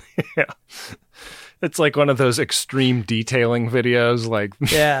 Yeah. It's like one of those extreme detailing videos, like...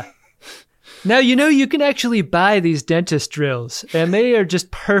 Yeah. Now, you can actually buy these dentist drills, and they are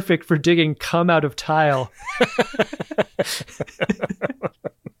just perfect for digging cum out of tile.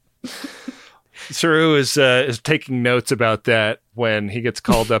 Saru is taking notes about that when he gets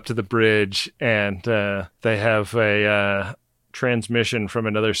called up to the bridge, and they have a transmission from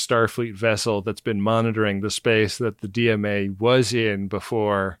another Starfleet vessel that's been monitoring the space that the DMA was in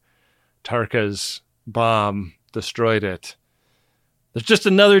before Tarka's bomb destroyed it. There's just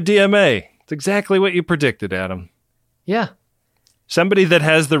another DMA. It's exactly what you predicted, Adam. Yeah. Somebody that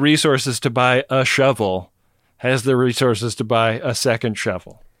has the resources to buy a shovel has the resources to buy a second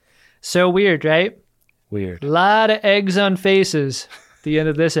shovel. So weird, right? Weird. A lot of eggs on faces at the end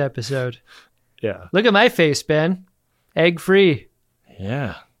of this episode. Yeah. Look at my face, Ben. Egg free.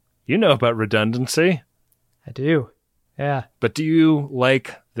 Yeah. You know about redundancy. I do. Yeah. But do you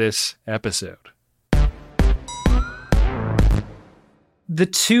like this episode? The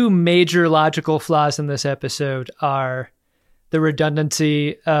two major logical flaws in this episode are the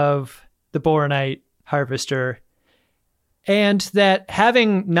redundancy of the Boronite harvester, and that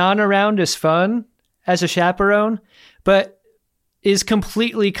having Nan around is fun as a chaperone, but is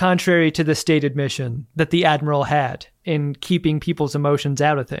completely contrary to the stated mission that the Admiral had in keeping people's emotions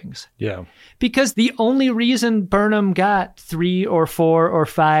out of things. Yeah. Because the only reason Burnham got 3 or 4 or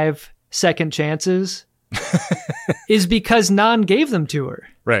 5 second chances is because Nan gave them to her.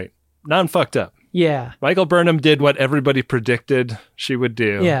 Right. Nan fucked up. Yeah. Michael Burnham did what everybody predicted she would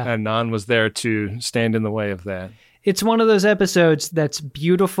do. Yeah. And Nan was there to stand in the way of that. It's one of those episodes that's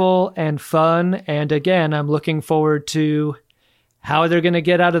beautiful and fun. And again, I'm looking forward to how they're going to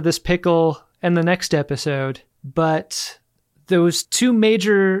get out of this pickle in the next episode. But those two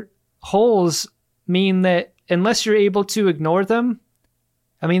major holes mean that unless you're able to ignore them,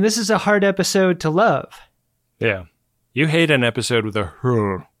 I mean, this is a hard episode to love. Yeah. You hate an episode with a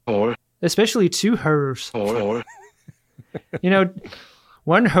her. Or. Especially two hers. Or. You know,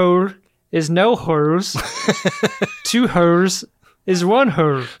 one her is no hers. 2 hers is 1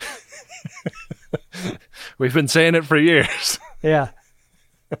 her. We've been saying it for years. Yeah.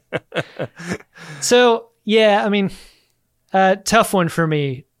 So, yeah, I mean, tough one for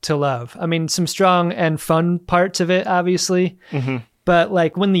me to love. I mean, some strong and fun parts of it, obviously. Mm-hmm. But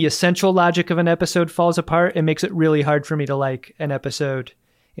like when the essential logic of an episode falls apart, it makes it really hard for me to like an episode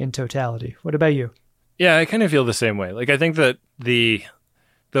in totality. What about you? Yeah, I kind of feel the same way. Like, I think that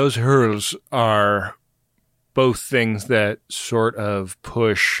those hers are both things that sort of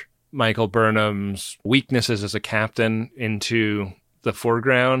push Michael Burnham's weaknesses as a captain into the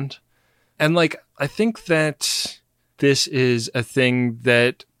foreground. And like, I think that this is a thing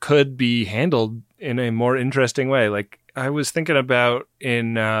that could be handled in a more interesting way. Like, I was thinking about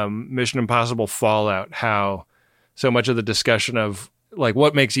in Mission Impossible Fallout, how so much of the discussion of like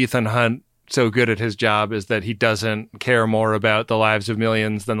what makes Ethan Hunt so good at his job is that he doesn't care more about the lives of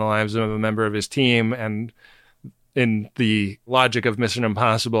millions than the lives of a member of his team. And in the logic of Mission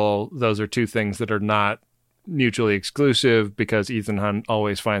Impossible, those are two things that are not mutually exclusive, because Ethan Hunt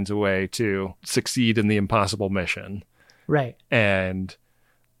always finds a way to succeed in the impossible mission. Right. And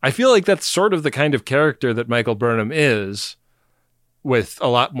I feel like that's sort of the kind of character that Michael Burnham is, with a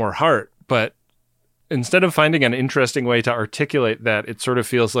lot more heart. But instead of finding an interesting way to articulate that, it sort of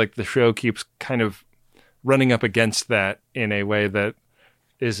feels like the show keeps kind of running up against that in a way that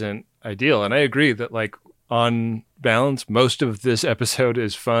isn't ideal. And I agree that, like, on balance, most of this episode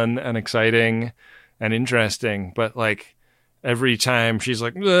is fun and exciting and interesting. But like, every time she's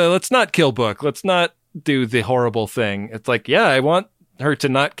like, let's not kill Book, let's not do the horrible thing. It's like, yeah, I want her to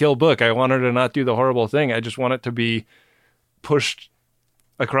not kill Book. I want her to not do the horrible thing. I just want it to be pushed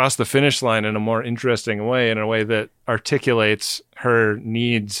across the finish line in a more interesting way, in a way that articulates her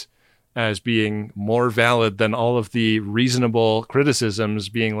needs as being more valid than all of the reasonable criticisms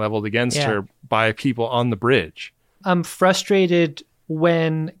being leveled against her by people on the bridge. I'm frustrated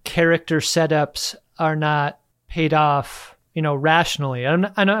when character setups are not paid off, you know, rationally. I'm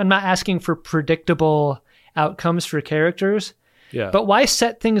not asking for predictable outcomes for characters. Yeah. But why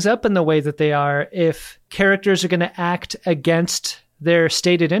set things up in the way that they are if characters are going to act against their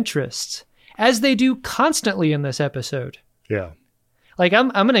stated interests, as they do constantly in this episode? Yeah. Like, I'm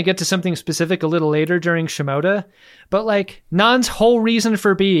going to get to something specific a little later during Shimoda, but like, Nan's whole reason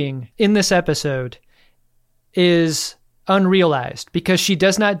for being in this episode is unrealized because she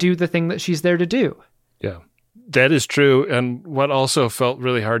does not do the thing that she's there to do. Yeah, that is true. And what also felt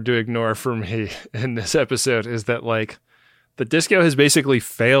really hard to ignore for me in this episode is that, like, the Disco has basically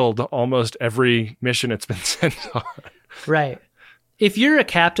failed almost every mission it's been sent on. Right. If you're a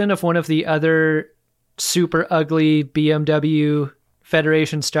captain of one of the other super ugly BMW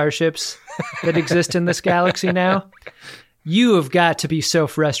Federation starships that exist in this galaxy now, you have got to be so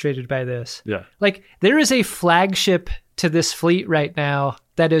frustrated by this. Yeah. Like, there is a flagship to this fleet right now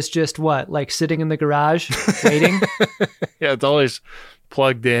that is just sitting in the garage waiting? Yeah, it's always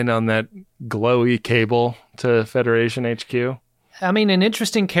plugged in on that glowy cable to Federation HQ. I mean, an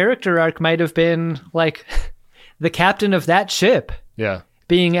interesting character arc might have been the captain of that ship. Yeah.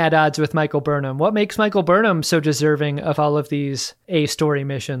 Being at odds with Michael Burnham. What makes Michael Burnham so deserving of all of these A-story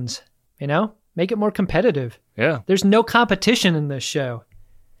missions? Make it more competitive. Yeah. There's no competition in this show.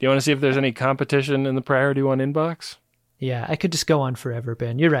 Do you want to see if there's any competition in the Priority 1 inbox? Yeah, I could just go on forever,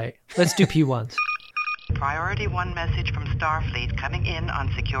 Ben. You're right. Let's do P1s. Priority 1 message from Starfleet coming in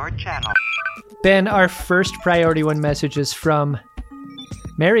on secured channel. Ben, our first Priority 1 message is from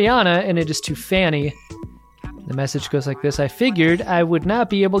Mariana, and it is to Fanny. The message goes like this. I figured I would not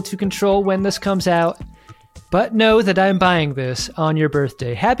be able to control when this comes out, but know that I'm buying this on your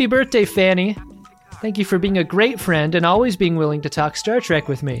birthday. Happy birthday, Fanny. Thank you for being a great friend and always being willing to talk Star Trek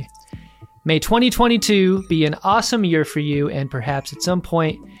with me. May 2022 be an awesome year for you, and perhaps at some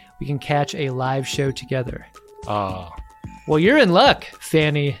point we can catch a live show together. Oh. Well, you're in luck,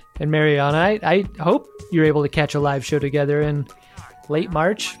 Fanny and Mariana. I hope you're able to catch a live show together in late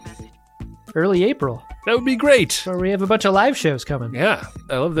March, early April. That would be great. Where we have a bunch of live shows coming. Yeah.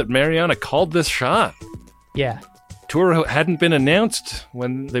 I love that Mariana called this shot. Yeah. Tour hadn't been announced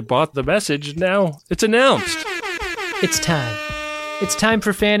when they bought the message. Now it's announced. It's time. It's time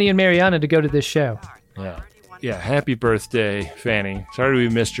for Fanny and Mariana to go to this show. Yeah. Yeah. Happy birthday, Fanny. Sorry we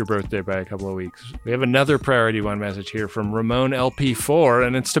missed your birthday by a couple of weeks. We have another Priority 1 message here from Ramon LP4,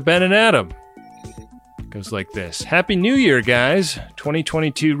 and it's to Ben and Adam. It goes like this. Happy New Year, guys.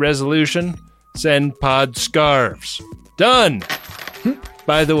 2022 resolution. Send pod scarves. Done!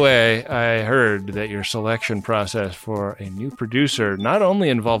 By the way, I heard that your selection process for a new producer not only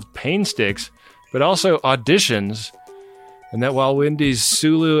involved pain sticks, but also auditions, and that while Wendy's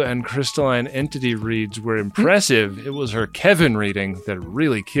Sulu and Crystalline Entity reads were impressive, it was her Kevin reading that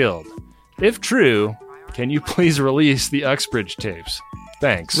really killed. If true, can you please release the Uxbridge tapes?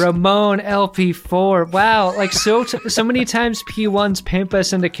 Thanks. Ramon LP4. Wow, so many times P1s pimp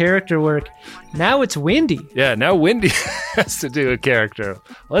us into character work. Now it's Wendy. Yeah, now Wendy has to do a character.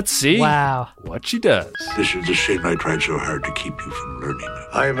 Let's see what she does. This is the shame I tried so hard to keep you from learning.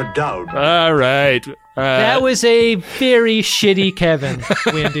 I have a doubt. All right. That was a very shitty Kevin,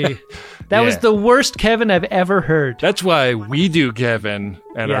 Wendy. That was the worst Kevin I've ever heard. That's why we do Kevin,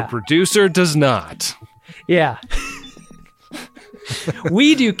 and our producer does not. Yeah.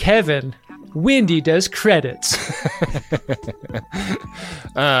 We do Kevin. Wendy does credits.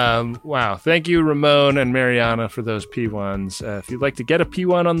 Wow. Thank you, Ramon and Mariana, for those P1s. If you'd like to get a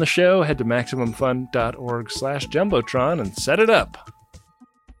P1 on the show, head to MaximumFun.org/Jumbotron and set it up.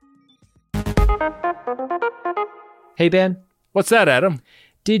 Hey, Ben. What's that, Adam?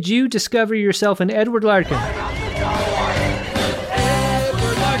 Did you discover yourself an Edward Larkin?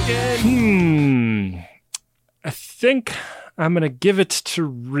 Edward Larkin! I think I'm going to give it to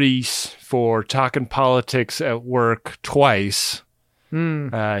Reese for talking politics at work twice.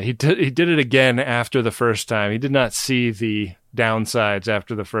 He did it again after the first time. He did not see the downsides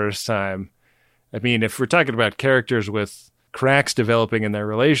after the first time. I mean, if we're talking about characters with cracks developing in their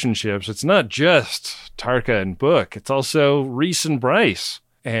relationships, it's not just Tarka and Book. It's also Reese and Bryce.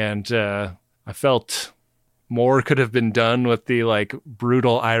 And I felt more could have been done with the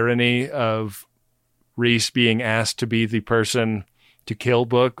brutal irony of Reese being asked to be the person to kill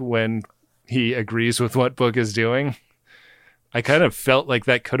Book when he agrees with what Book is doing. I kind of felt like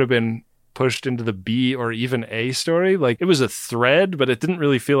that could have been pushed into the B or even A story. It was a thread, but it didn't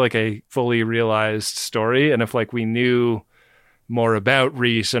really feel like a fully realized story. And if we knew more about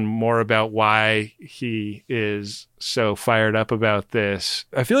Reese and more about why he is so fired up about this,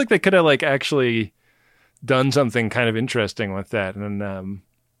 I feel like they could have actually done something kind of interesting with that. And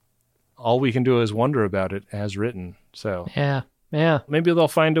all we can do is wonder about it as written. So yeah. Maybe they'll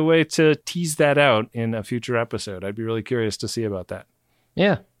find a way to tease that out in a future episode. I'd be really curious to see about that.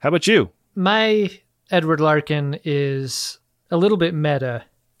 Yeah. How about you? My Edward Larkin is a little bit meta.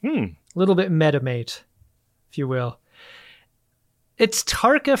 A little bit metamate, if you will. It's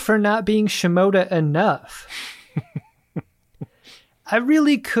Tarka for not being Shimoda enough. I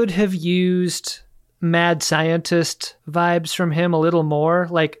really could have used mad scientist vibes from him a little more,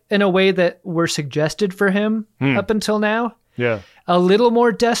 in a way that were suggested for him up until now. Yeah. A little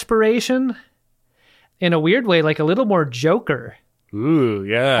more desperation. In a weird way, a little more Joker. Ooh,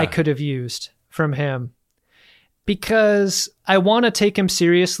 yeah. I could have used from him. Because I want to take him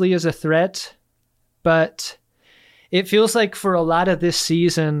seriously as a threat, but it feels like for a lot of this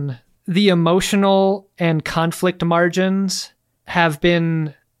season, the emotional and conflict margins have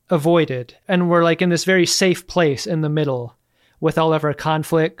been avoided. And we're like in this very safe place in the middle with all of our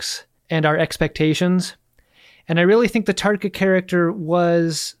conflicts and our expectations. And I really think the Tarka character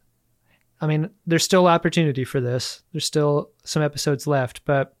was, I mean, there's still opportunity for this. There's still some episodes left,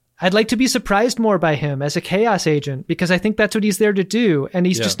 but I'd like to be surprised more by him as a chaos agent because I think that's what he's there to do. And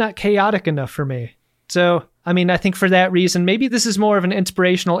he's just not chaotic enough for me. So, I mean, I think for that reason, maybe this is more of an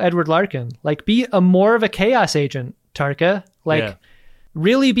inspirational Edward Larkin. Like, be more of a chaos agent, Tarka. Like,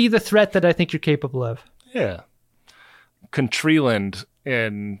 really be the threat that I think you're capable of. Yeah. Contreland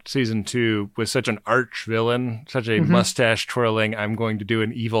in season 2 was such an arch villain, such a mustache twirling, I'm going to do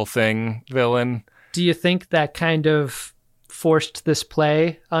an evil thing villain. Do you think that kind of forced this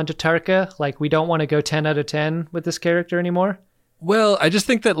play onto Tarka? Like, we don't want to go 10 out of 10 with this character anymore? Well, I just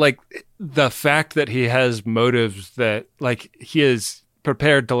think that, like, the fact that he has motives that, like, he is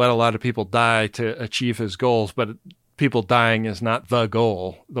prepared to let a lot of people die to achieve his goals, but people dying is not the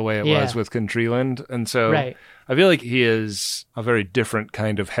goal the way it was with Contreland. And so I feel like he is a very different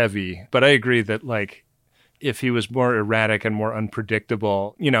kind of heavy. But I agree that, like, if he was more erratic and more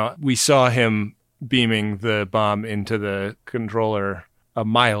unpredictable, you know, we saw him beaming the bomb into the controller a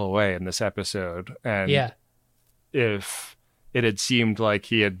mile away in this episode. And if it had seemed like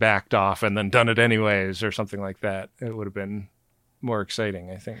he had backed off and then done it anyways or something like that, it would have been more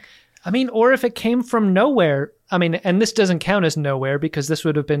exciting, I think. I mean, or if it came from nowhere. I mean, and this doesn't count as nowhere because this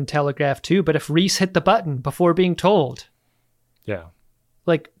would have been telegraphed too, but if Reese hit the button before being told. Yeah.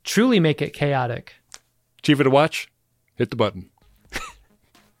 Like, truly make it chaotic. Chief of the Watch, hit the button.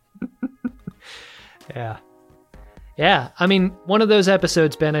 Yeah. I mean, one of those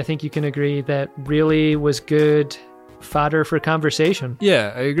episodes, Ben, I think you can agree that really was good fodder for conversation.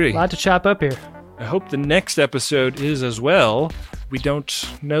 Yeah, I agree. A lot to chop up here. I hope the next episode is as well. We don't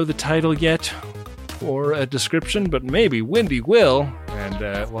know the title yet or a description, but maybe Wendy will,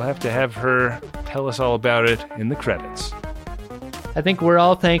 and we'll have to have her tell us all about it in the credits. I think we're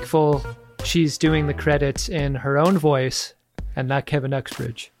all thankful she's doing the credits in her own voice and not Kevin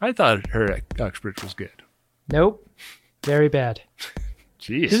Uxbridge. I thought her Uxbridge was good. Nope. Very bad.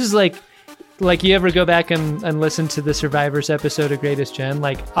 Jeez. This is like you ever go back and listen to the Survivors episode of Greatest Gen?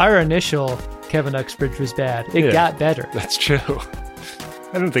 Like, our initial Kevin Uxbridge was bad. It got better. That's true.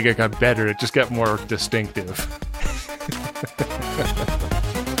 I don't think it got better. It just got more distinctive.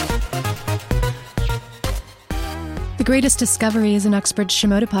 The Greatest Discovery is an Uxbridge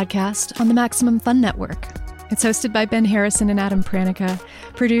Shimoda podcast on the Maximum Fun Network. It's hosted by Ben Harrison and Adam Pranica,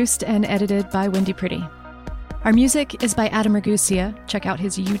 produced and edited by Wendy Pretty. Our music is by Adam Ragusia. Check out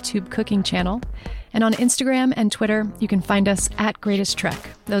his YouTube cooking channel. And on Instagram and Twitter, you can find us at Greatest Trek.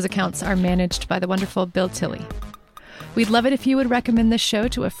 Those accounts are managed by the wonderful Bill Tilley. We'd love it if you would recommend this show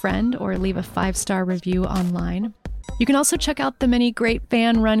to a friend or leave a 5-star review online. You can also check out the many great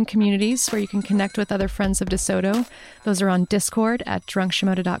fan-run communities where you can connect with other friends of DeSoto. Those are on Discord at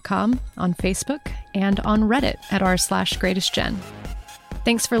drunkshimoda.com, on Facebook, and on Reddit at r/greatestgen.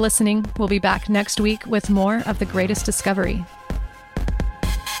 Thanks for listening. We'll be back next week with more of The Greatest Discovery.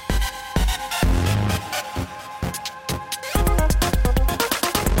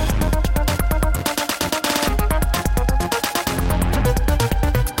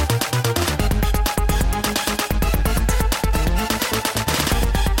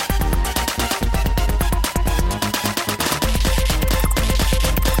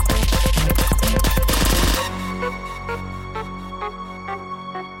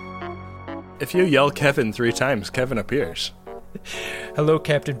 If you yell Kevin 3 times, Kevin appears. Hello,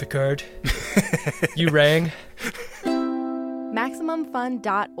 Captain Picard. You rang.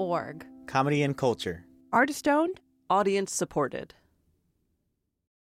 MaximumFun.org. Comedy and culture. Artist owned. Audience supported.